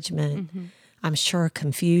discouragement, I'm sure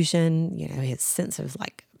confusion, you know, his sense of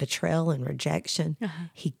like betrayal and rejection,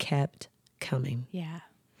 he kept coming. Yeah.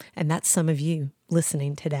 And that's some of you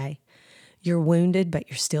listening today. You're wounded, but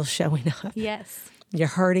you're still showing up. Yes. You're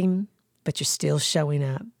hurting, but you're still showing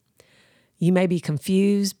up. You may be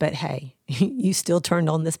confused, but hey, you still turned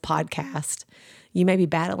on this podcast. You may be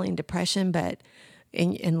battling depression, but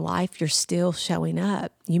in life, you're still showing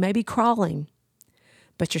up. You may be crawling,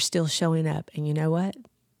 but you're still showing up. And you know what?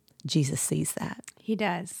 Jesus sees that. He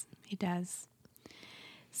does. He does.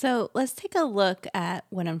 So let's take a look at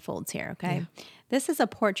what unfolds here, okay? Yeah. This is a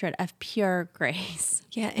portrait of pure grace.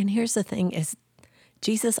 Yeah, and here's the thing is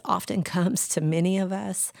Jesus often comes to many of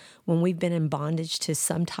us when we've been in bondage to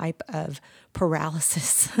some type of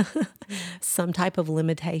paralysis, some type of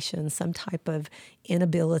limitation, some type of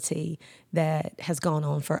inability that has gone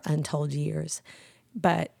on for untold years.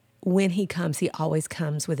 But when he comes, he always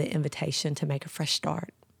comes with an invitation to make a fresh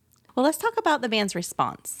start. Well, let's talk about the man's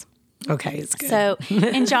response. Okay, it's good. So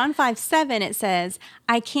in John 5:7, it says,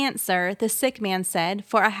 "I can't, sir," the sick man said,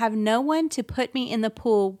 "for I have no one to put me in the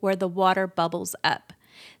pool where the water bubbles up.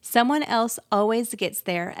 Someone else always gets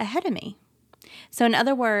there ahead of me." So in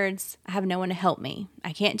other words, I have no one to help me.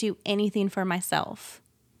 I can't do anything for myself.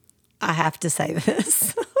 I have to say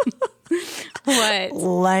this. What?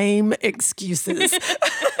 Lame excuses.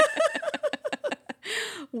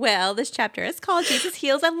 Well, this chapter is called Jesus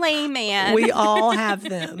Heals a Lame Man. We all have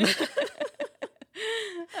them.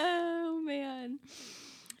 Oh, man.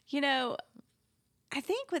 You know, I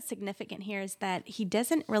think what's significant here is that he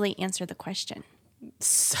doesn't really answer the question.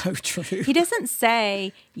 So true. He doesn't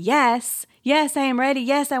say, yes, I am ready.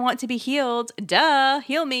 Yes, I want to be healed. Duh,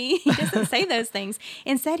 heal me. He doesn't say those things.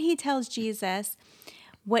 Instead, he tells Jesus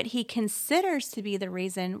what he considers to be the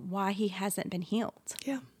reason why he hasn't been healed.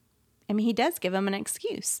 Yeah. I mean, he does give him an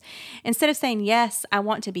excuse. Instead of saying, yes, I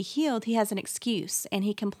want to be healed, he has an excuse, and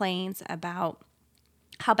he complains about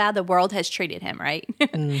how bad the world has treated him, right?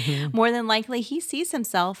 Mm-hmm. More than likely, he sees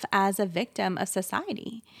himself as a victim of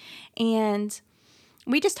society. And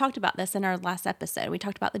we just talked about this in our last episode. We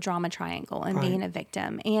talked about the drama triangle and being a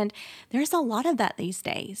victim. And there's a lot of that these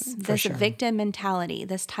days. For this sure. victim mentality,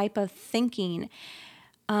 this type of thinking,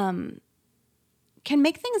 can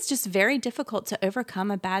make things just very difficult to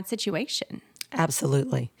overcome a bad situation.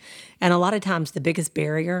 Absolutely. And a lot of times the biggest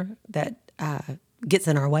barrier that gets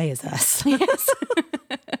in our way is us. Yes.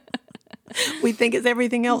 We think it's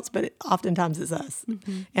everything else, but oftentimes it's us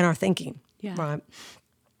and our thinking. Yeah. Right.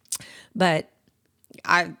 But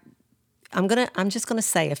I'm just gonna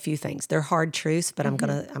say a few things. They're hard truths, but I'm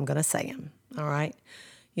gonna say them. All right.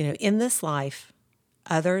 You know, in this life,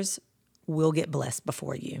 others will get blessed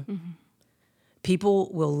before you.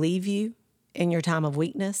 People will leave you in your time of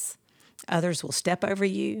weakness. Others will step over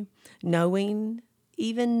you,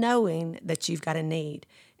 even knowing that you've got a need,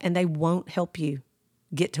 and they won't help you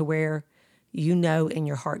get to where you know in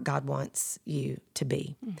your heart God wants you to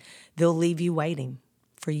be. They'll leave you waiting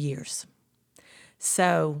for years.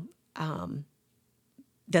 So,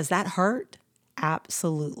 does that hurt?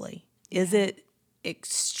 Absolutely. Is it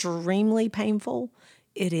extremely painful?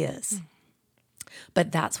 It is.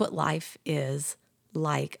 But that's what life is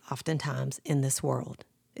like oftentimes in this world.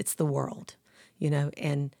 It's the world, you know,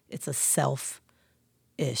 and it's a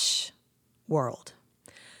self-ish world.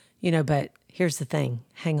 You know, but here's the thing.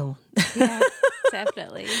 Hang on. Yeah,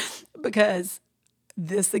 definitely. Because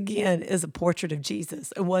this, again, is a portrait of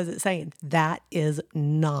Jesus. And what is it saying? That is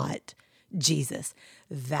not Jesus.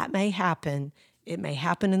 That may happen. It may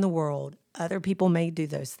happen in the world. Other people may do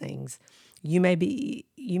those things. You may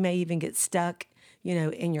even get stuck, you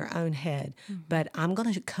know, in your own head. But I'm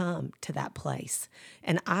going to come to that place.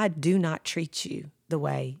 And I do not treat you the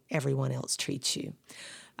way everyone else treats you.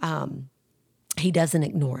 He doesn't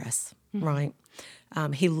ignore us, right?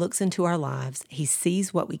 He looks into our lives. He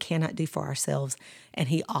sees what we cannot do for ourselves, and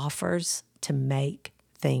he offers to make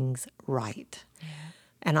things right. Yeah.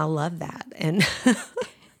 And I love that. And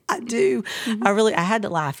I do. I had to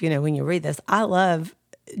laugh, you know, when you read this. I love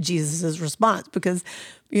Jesus's response because,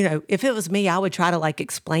 you know, if it was me, I would try to like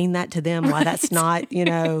explain that to them why that's not, you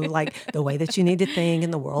know, like the way that you need to think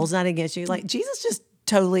and the world's not against you. Like Jesus just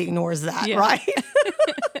totally ignores that, right?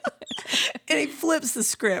 And he flips the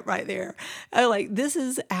script right there. Like, this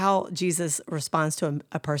is how Jesus responds to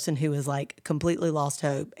a person who is like completely lost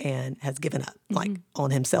hope and has given up, like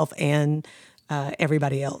on himself and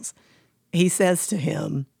everybody else. He says to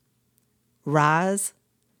him, rise,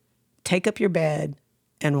 take up your bed,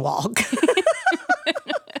 and walk.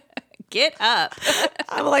 Get up.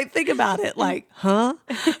 I'm like, think about it. Like, huh?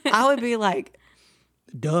 I would be like,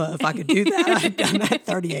 duh, if I could do that. I'd done that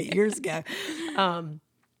 38 years ago.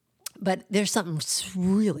 But there's something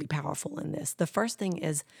really powerful in this. The first thing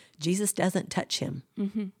is Jesus doesn't touch him,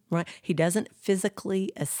 right? He doesn't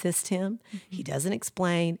physically assist him. He doesn't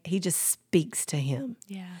explain. He just speaks to him.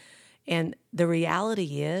 Yeah. And the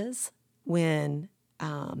reality is when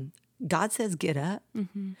God says get up,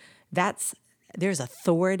 there's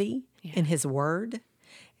authority in his word,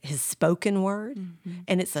 his spoken word,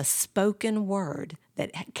 and it's a spoken word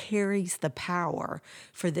that carries the power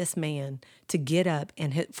for this man to get up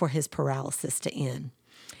and for his paralysis to end.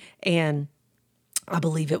 And I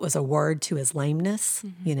believe it was a word to his lameness,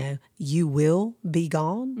 you will be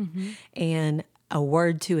gone, and a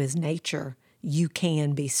word to his nature, you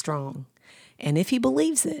can be strong. And if he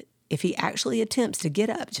believes it, if he actually attempts to get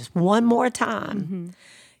up just one more time,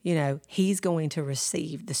 he's going to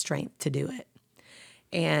receive the strength to do it.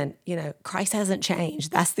 And, Christ hasn't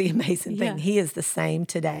changed. That's the amazing thing. Yeah. He is the same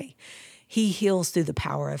today. He heals through the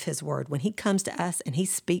power of his word. When he comes to us and he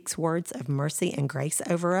speaks words of mercy and grace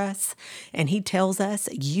over us, and he tells us,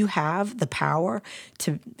 you have the power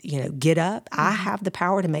to, get up. I have the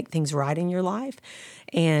power to make things right in your life.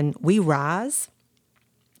 And we rise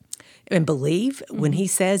and believe when he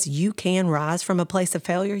says you can rise from a place of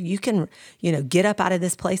failure, you can, get up out of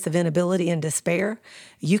this place of inability and despair.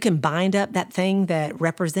 You can bind up that thing that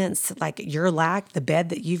represents like your lack, the bed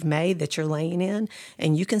that you've made that you're laying in,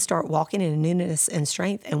 and you can start walking in newness and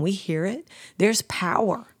strength. And we hear it. There's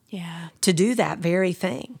power. Yeah. To do that very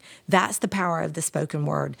thing. That's the power of the spoken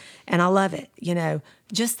word. And I love it.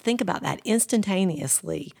 Just think about that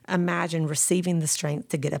instantaneously. Imagine receiving the strength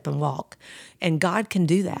to get up and walk. And God can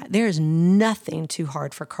do that. There is nothing too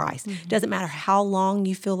hard for Christ. Doesn't matter how long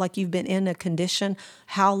you feel like you've been in a condition,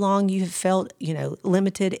 how long you've felt,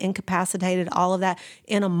 limited, incapacitated, all of that.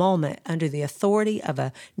 In a moment, under the authority of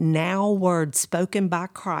a now word spoken by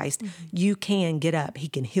Christ, you can get up. He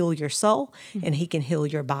can heal your soul and he can heal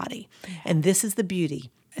your body. Yeah. And this is the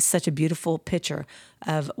beauty. It's such a beautiful picture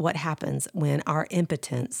of what happens when our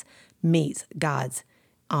impotence meets God's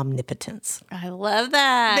omnipotence. I love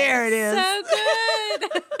that. There it is. So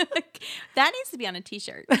good. That needs to be on a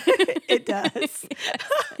t-shirt. It does.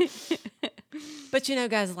 But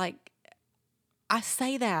guys, like, I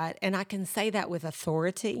say that, and I can say that with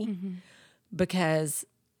authority because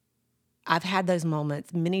I've had those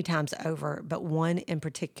moments many times over, but one in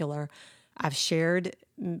particular I've shared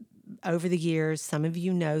over the years. Some of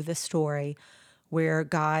you know the story where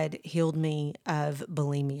God healed me of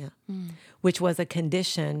bulimia, which was a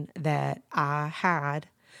condition that I had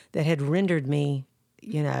that had rendered me,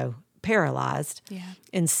 paralyzed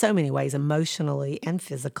in so many ways, emotionally and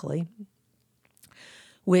physically,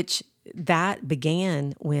 which that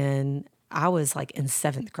began when I was like in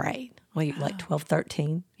 7th grade, like 12,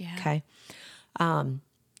 13. Yeah. Okay.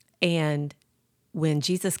 And when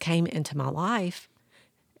Jesus came into my life,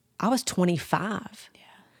 I was 25. Yeah.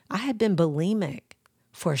 I had been bulimic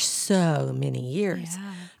for so many years.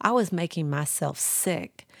 Yeah. I was making myself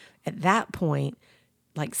sick at that point,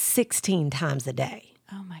 like 16 times a day.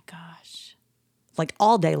 Oh my gosh. Like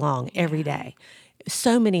all day long, every day.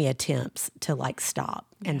 So many attempts to like stop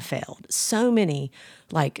and failed. So many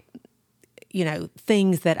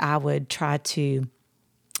things that I would try to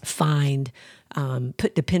find,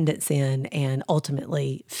 put dependence in and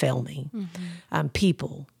ultimately fail me.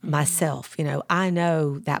 People, myself, I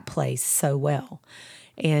know that place so well.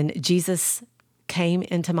 And Jesus came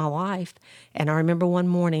into my life. And I remember one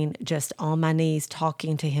morning just on my knees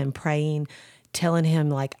talking to him, praying, telling him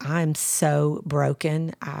like, I'm so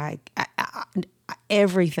broken. I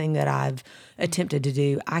everything that I've attempted to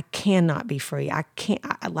do, I cannot be free. I can't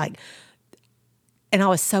and I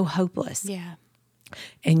was so hopeless. Yeah.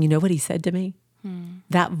 And you know what he said to me?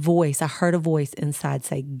 That voice, I heard a voice inside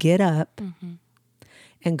say, get up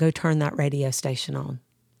and go turn that radio station on.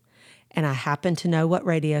 And I happened to know what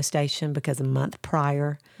radio station because a month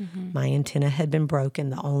prior, my antenna had been broken.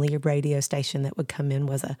 The only radio station that would come in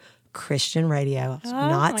was a Christian radio. I was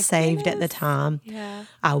not saved at the time. Yeah.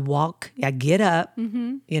 I get up,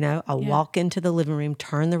 I walk into the living room,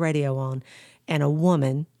 turn the radio on, and a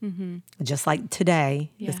woman, just like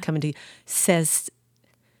today, is coming to you, says,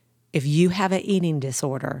 if you have an eating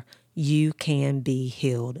disorder, you can be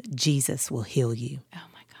healed. Jesus will heal you. Oh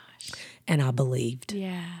my gosh. and I believed.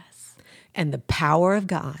 Yes. And the power of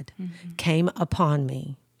God came upon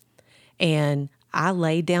me. And I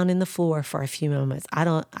laid down in the floor for a few moments. I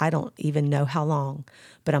don't even know how long,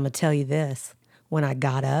 but I'm going to tell you this. When I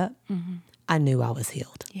got up, I knew I was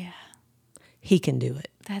healed. Yeah. He can do it.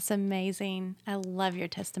 That's amazing. I love your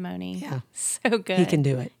testimony. Yeah. So good. He can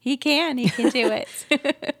do it. He can do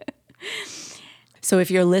it. So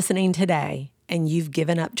if you're listening today and you've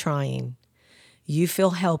given up trying, you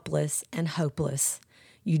feel helpless and hopeless,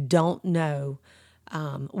 you don't know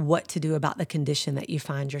what to do about the condition that you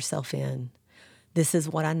find yourself in, this is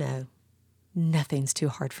what I know. Nothing's too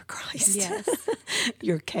hard for Christ. Yes.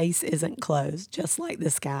 Your case isn't closed, just like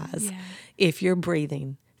this guy's. Yeah. If you're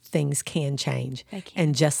breathing, things can change. They can.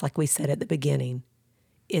 And just like we said at the beginning,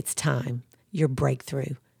 it's time. Your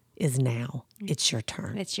breakthrough is now. It's your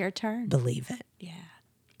turn. It's your turn. Believe it. Yeah.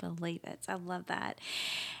 Believe it. I love that.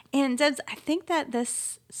 And Debs, I think that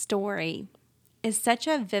this story is such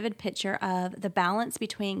a vivid picture of the balance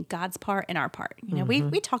between God's part and our part. You know,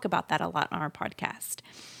 we talk about that a lot on our podcast.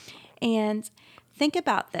 And think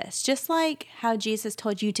about this, just like how Jesus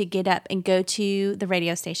told you to get up and go to the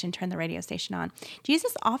radio station, turn the radio station on.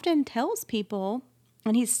 Jesus often tells people,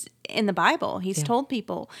 and he's in the Bible, he's told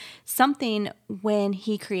people something when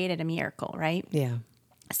he created a miracle, right? Yeah.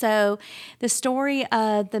 So the story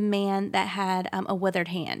of the man that had a withered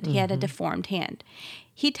hand, he had a deformed hand.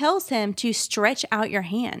 He tells him to stretch out your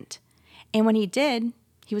hand. And when he did,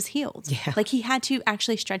 he was healed. Yeah. Like he had to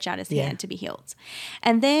actually stretch out his hand to be healed.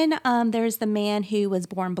 And then there's the man who was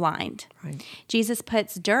born blind. Right. Jesus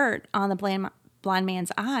puts dirt on the blind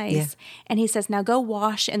man's eyes and he says, now go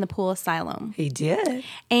wash in the pool of Siloam. He did.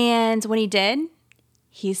 And when he did,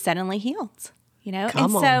 he's suddenly healed. You know,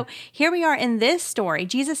 Come and so on. here we are in this story.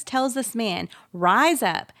 Jesus tells this man, rise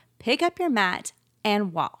up, pick up your mat,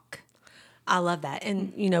 and walk. I love that.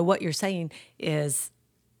 And you know what you're saying is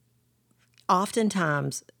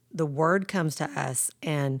oftentimes the word comes to us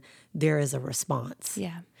and there is a response.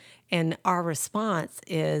 Yeah. And our response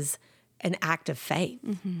is an act of faith.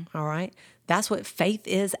 All right. That's what faith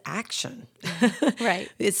is, action.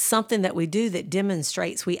 Right. It's something that we do that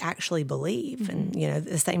demonstrates we actually believe. And, you know,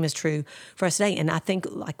 the same is true for us today. And I think,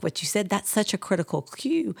 like what you said, that's such a critical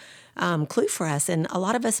clue for us. And a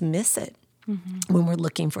lot of us miss it when we're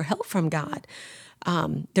looking for help from God.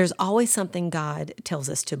 There's always something God tells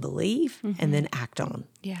us to believe and then act on.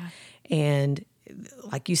 Yeah. And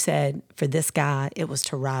like you said, for this guy, it was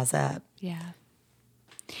to rise up. Yeah.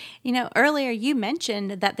 You know, earlier you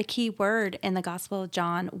mentioned that the key word in the Gospel of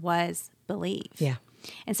John was believe. Yeah.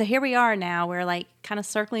 And so here we are now, we're like kind of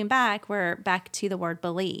circling back, we're back to the word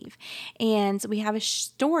believe. And we have a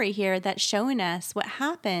story here that's showing us what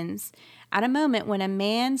happens at a moment when a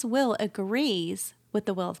man's will agrees with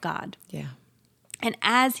the will of God. Yeah. And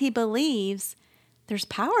as he believes, there's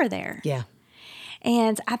power there. Yeah.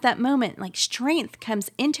 And at that moment, like strength comes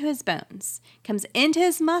into his bones, comes into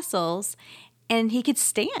his muscles, and he could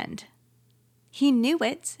stand. He knew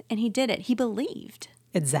it and he did it. He believed.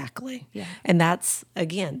 Exactly. Yeah. And that's,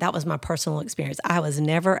 again, that was my personal experience. I was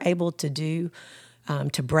never able to do,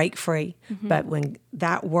 to break free. But when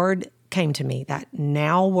that word came to me, that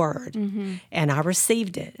now word, and I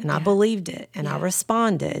received it and I believed it and I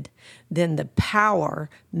responded, then the power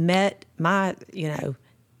met my,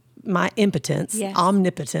 my impotence,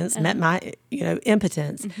 omnipotence, met my,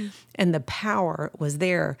 impotence. And the power was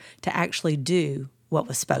there to actually do what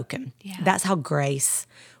was spoken. Yeah. That's how grace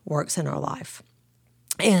works in our life.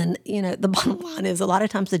 And, the bottom line is a lot of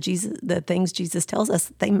times the things Jesus tells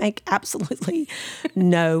us, they make absolutely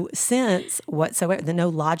no sense whatsoever. No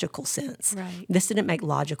logical sense. Right. This didn't make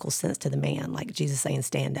logical sense to the man, like Jesus saying,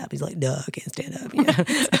 stand up. He's like, duh, I can't stand up.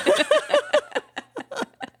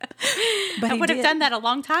 But I would have done that a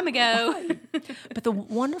long time ago. But the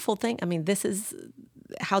wonderful thing, this is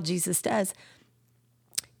how Jesus does.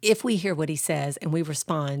 If we hear what he says and we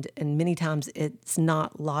respond, and many times it's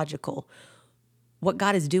not logical, what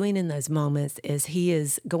God is doing in those moments is he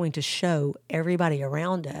is going to show everybody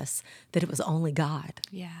around us that it was only God.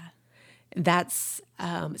 Yeah. That's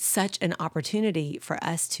such an opportunity for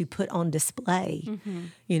us to put on display,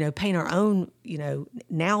 paint our own,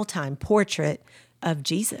 now time portrait of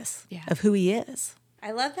Jesus, of who he is.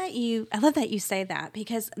 I love that you say that,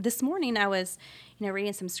 because this morning I was,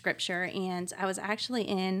 reading some scripture, and I was actually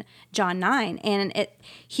in John 9, and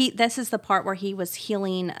this is the part where he was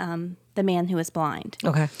healing the man who was blind.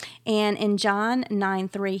 Okay. And in John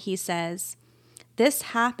 9:3 he says, "This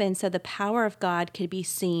happened so the power of God could be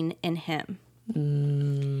seen in him."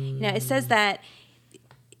 It says that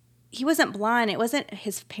he wasn't blind. It wasn't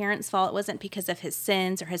his parents' fault. It wasn't because of his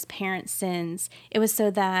sins or his parents' sins. It was so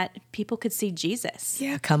that people could see Jesus.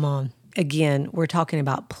 Yeah, come on. Again, we're talking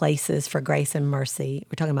about places for grace and mercy.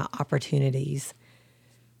 We're talking about opportunities.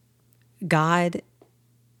 God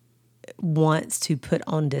wants to put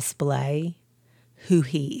on display who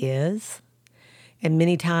he is. And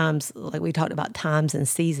many times, like we talked about times and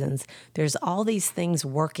seasons, there's all these things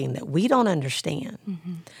working that we don't understand.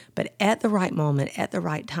 Mm-hmm. But at the right moment, at the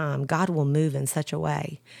right time, God will move in such a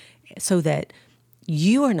way so that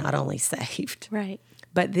you are not only saved, right,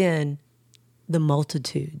 but then the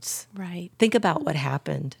multitudes. Right. Think about what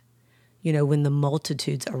happened, when the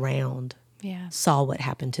multitudes around saw what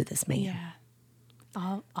happened to this man.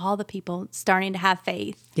 Yeah. All the people starting to have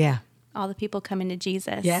faith. Yeah. All the people coming to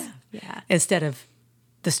Jesus. Yeah. Yeah. Instead of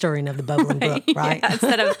the stirring of the bubbling brook, right? Yeah,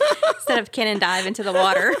 instead of Ken and dive into the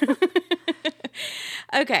water.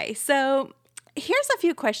 Okay, so here's a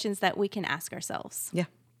few questions that we can ask ourselves. Yeah.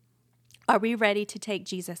 Are we ready to take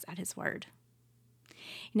Jesus at his word?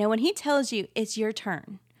 When he tells you it's your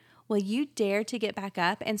turn, will you dare to get back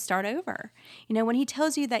up and start over? When he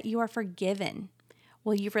tells you that you are forgiven,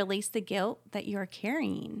 will you release the guilt that you are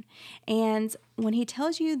carrying? And when he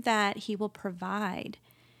tells you that he will provide,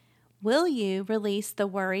 will you release the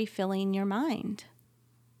worry filling your mind?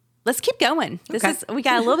 Let's keep going. We got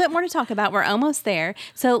a little bit more to talk about. We're almost there.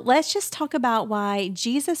 So let's just talk about why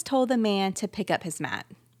Jesus told the man to pick up his mat.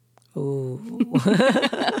 Ooh.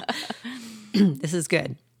 This is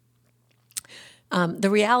good. The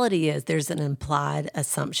reality is there's an implied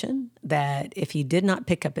assumption that if he did not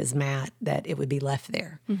pick up his mat, that it would be left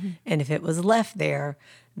there. Mm-hmm. And if it was left there,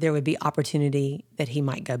 there would be opportunity that he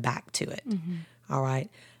might go back to it. Mm-hmm. All right.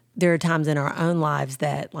 There are times in our own lives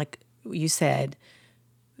that, like you said,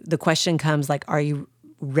 the question comes like, are you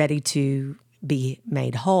ready to be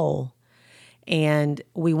made whole? And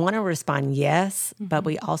we want to respond yes, mm-hmm. but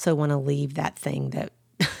we also want to leave that thing that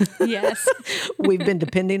yes, we've been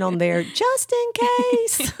depending on there just in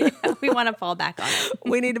case. Yeah, we want to fall back on it.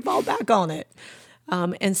 We need to fall back on it.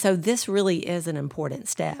 And so this really is an important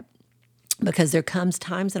step because there comes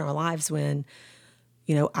times in our lives when,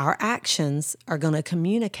 our actions are going to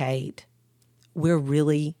communicate we're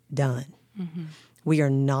really done. Mm-hmm. We are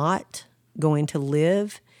not going to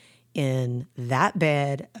live in that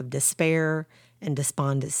bed of despair and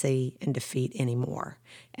despondency and defeat anymore.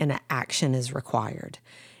 And action is required.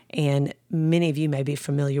 And many of you may be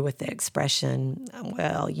familiar with the expression,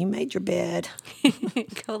 well, you made your bed.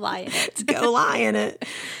 Go lie in it. Go lie in it.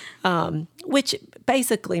 Which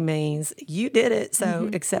basically means you did it, so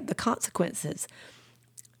mm-hmm. accept the consequences.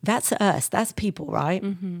 That's us. That's people, right?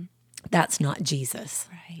 Mm-hmm. That's not Jesus.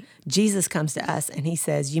 Right. Jesus comes to us and he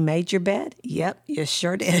says, you made your bed? Yep, you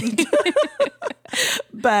sure did.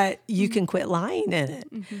 But you can quit lying in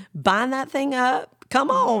it. Mm-hmm. Bind that thing up. Come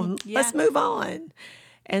on, let's move on.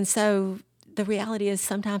 And so the reality is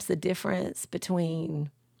sometimes the difference between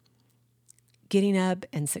getting up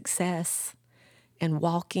and success and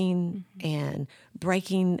walking mm-hmm. and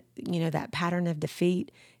breaking, that pattern of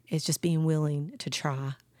defeat is just being willing to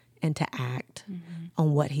try and to act mm-hmm.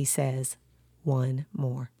 on what he says one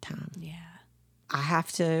more time. Yeah. I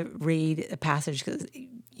have to read a passage because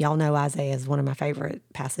y'all know Isaiah is one of my favorite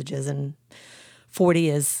passages, and 40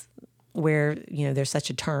 is where, there's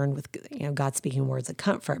such a turn with, God speaking words of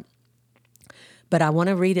comfort. But I want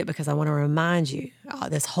to read it because I want to remind you,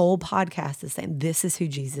 this whole podcast is saying, this is who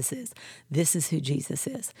Jesus is. This is who Jesus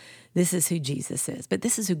is. This is who Jesus is. But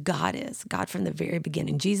this is who God is. God from the very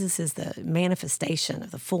beginning. Jesus is the manifestation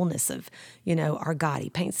of the fullness of, our God. He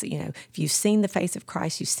paints, if you've seen the face of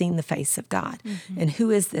Christ, you've seen the face of God. Mm-hmm. And who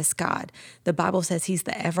is this God? The Bible says he's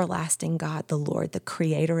the everlasting God, the Lord, the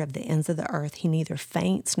creator of the ends of the earth. He neither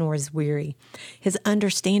faints nor is weary. His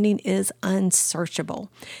understanding is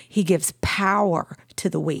unsearchable. He gives power to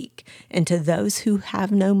the weak, and to those who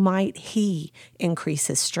have no might, he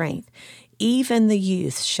increases strength. Even the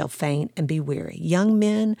youth shall faint and be weary. Young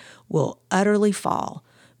men will utterly fall,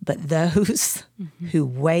 but those mm-hmm. who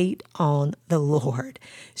wait on the Lord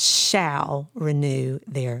shall renew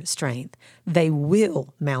their strength. They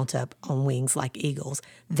will mount up on wings like eagles.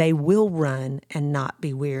 They will run and not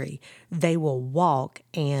be weary. They will walk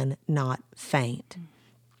and not faint. Mm-hmm.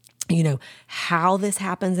 How this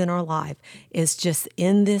happens in our life is just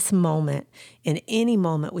in this moment, in any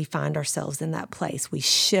moment we find ourselves in that place, we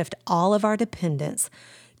shift all of our dependence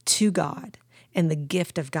to God and the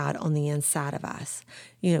gift of God on the inside of us.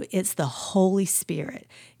 It's the Holy Spirit.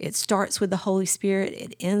 It starts with the Holy Spirit.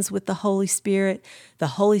 It ends with the Holy Spirit. The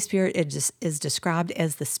Holy Spirit is described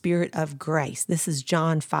as the Spirit of grace. This is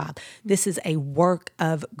John 5. This is a work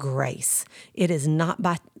of grace. It is not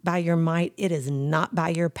by your might. It is not by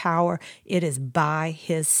your power. It is by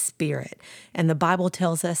His Spirit. And the Bible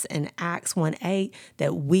tells us in Acts 1:8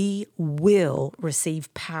 that we will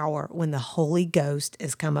receive power when the Holy Ghost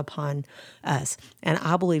is come upon us. And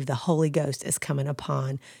I believe the Holy Ghost is coming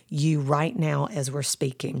upon you right now as we're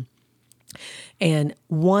speaking. And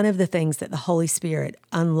one of the things that the Holy Spirit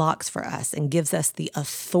unlocks for us and gives us the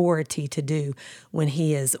authority to do when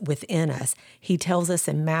He is within us, He tells us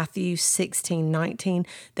in Matthew 16:19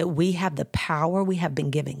 that we have the power. We have been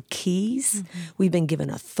given keys. We've been given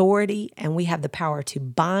authority, and we have the power to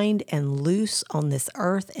bind and loose on this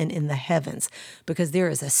earth and in the heavens, because there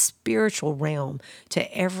is a spiritual realm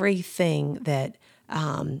to everything that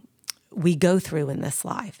we go through in this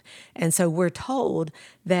life. And so we're told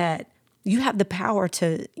that you have the power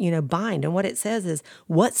to, bind. And what it says is,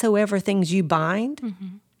 whatsoever things you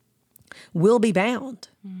bind will be bound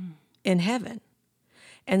in heaven.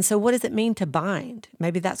 And so what does it mean to bind?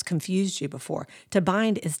 Maybe that's confused you before. To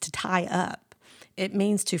bind is to tie up. It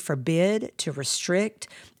means to forbid, to restrict,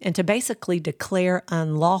 and to basically declare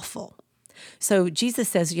unlawful. So Jesus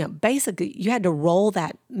says, basically you had to roll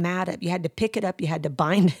that mat up. You had to pick it up. You had to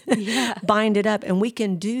bind it up. And we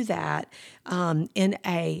can do that in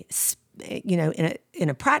a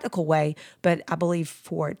practical way. But I believe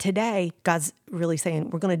for today, God's really saying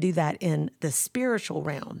we're going to do that in the spiritual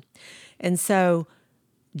realm. And so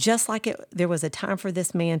just like there was a time for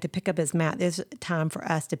this man to pick up his mat, there's a time for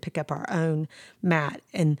us to pick up our own mat.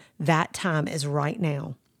 And that time is right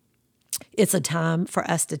now. It's a time for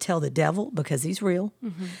us to tell the devil, because he's real,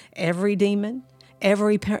 every demon,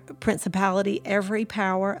 every principality, every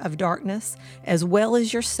power of darkness, as well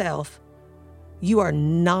as yourself, you are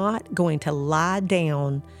not going to lie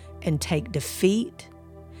down and take defeat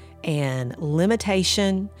and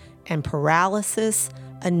limitation and paralysis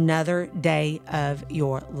another day of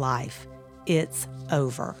your life. It's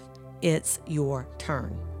over. It's your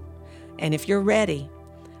turn. And if you're ready,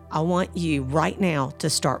 I want you right now to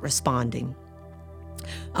start responding.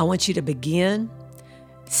 I want you to begin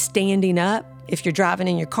standing up. If you're driving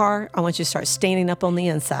in your car, I want you to start standing up on the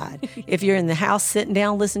inside. If you're in the house sitting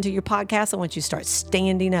down, listening to your podcast, I want you to start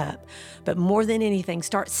standing up. But more than anything,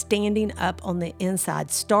 start standing up on the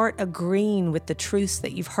inside. Start agreeing with the truths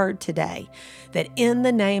that you've heard today, that in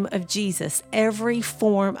the name of Jesus, every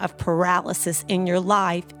form of paralysis in your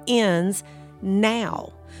life ends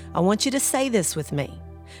now. I want you to say this with me.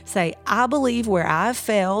 Say, I believe where I have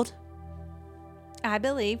failed. I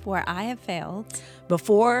believe where I have failed.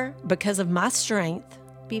 Before, because of my strength.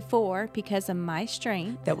 Before, because of my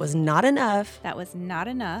strength. That was not enough. That was not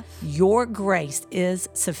enough. Your grace is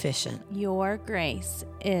sufficient. Your grace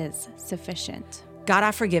is sufficient. God,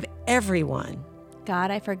 I forgive everyone. God,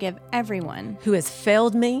 I forgive everyone who has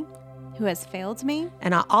failed me. Who has failed me.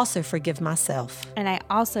 And I also forgive myself. And I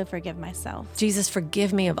also forgive myself. Jesus,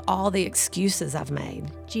 forgive me of all the excuses I've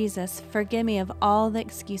made. Jesus, forgive me of all the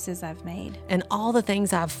excuses I've made. And all the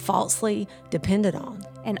things I've falsely depended on.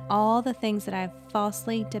 And all the things that I've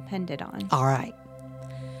falsely depended on. All right.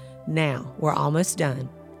 Now, we're almost done,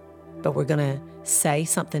 but we're going to say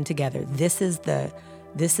something together. This is the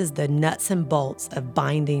nuts and bolts of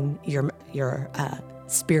binding your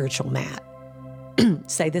spiritual mat.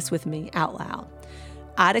 Say this with me out loud.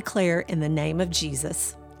 I declare in the name of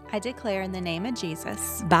Jesus. I declare in the name of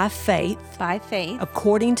Jesus. By faith.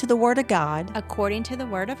 According to the Word of God. According to the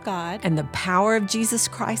Word of God. And the power of Jesus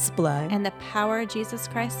Christ's blood. And the power of Jesus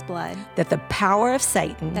Christ's blood. That the power of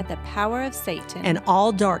Satan. And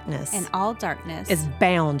all darkness. Is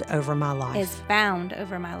bound over my life.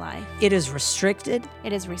 It is restricted.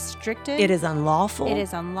 It is unlawful. And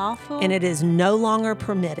it is no longer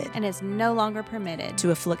permitted.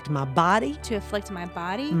 To afflict my body.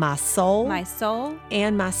 My soul.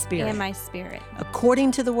 And my spirit.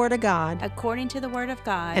 According to the Word of God. And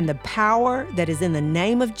the power that is in the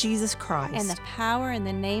name of Jesus Christ.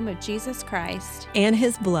 And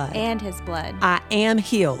His blood. I am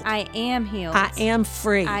healed. I am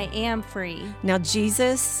free. Now,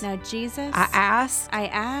 Jesus. I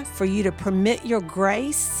ask for you to permit your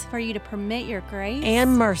grace.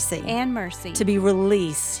 And mercy. To be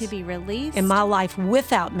released. In my life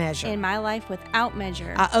without measure.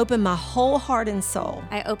 I open my whole heart and soul.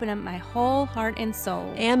 Open up my whole heart and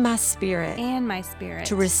soul. And my spirit.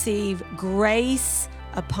 To receive grace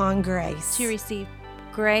upon grace.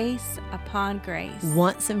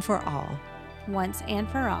 Once and for all. once and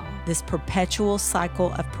for all. This perpetual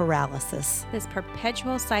cycle of paralysis This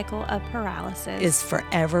perpetual cycle of paralysis is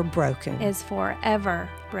forever broken. is forever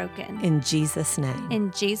broken. In Jesus' name.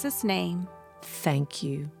 In Jesus' name, Thank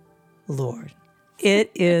you, Lord.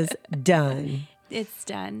 It is done. it's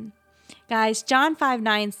done. Guys, John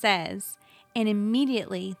 5:9 says, "And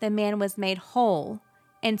immediately the man was made whole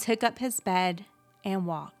and took up his bed and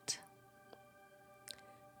walked."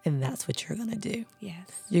 And that's what you're going to do.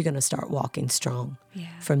 Yes. You're going to start walking strong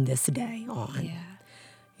Yeah. from this day on. Yeah.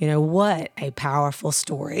 You know, what a powerful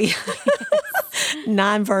story.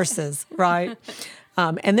 9 verses, right?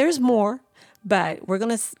 And there's more, but we're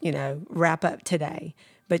going to, wrap up today.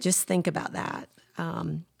 But just think about that.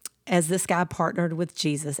 As this guy partnered with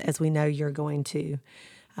Jesus, as we know you're going to,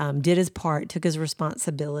 did his part, took his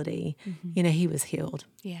responsibility, he was healed.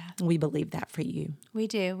 Yeah. We believe that for you. We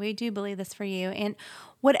do. We do believe this for you. And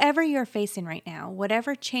whatever you're facing right now,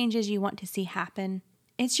 whatever changes you want to see happen,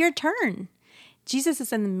 it's your turn. Jesus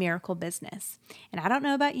is in the miracle business. And I don't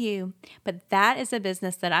know about you, but that is a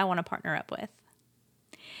business that I want to partner up with.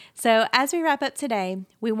 So as we wrap up today,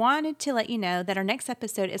 we wanted to let you know that our next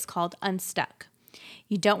episode is called Unstuck.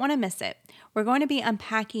 You don't want to miss it. We're going to be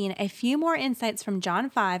unpacking a few more insights from John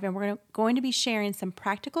 5, and we're going to be sharing some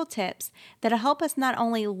practical tips that'll help us not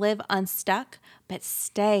only live unstuck, but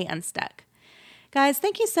stay unstuck. Guys,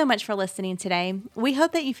 thank you so much for listening today. We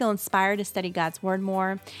hope that you feel inspired to study God's Word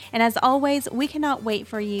more. And as always, we cannot wait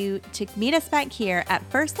for you to meet us back here at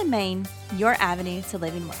First and Main, your avenue to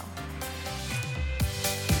living well.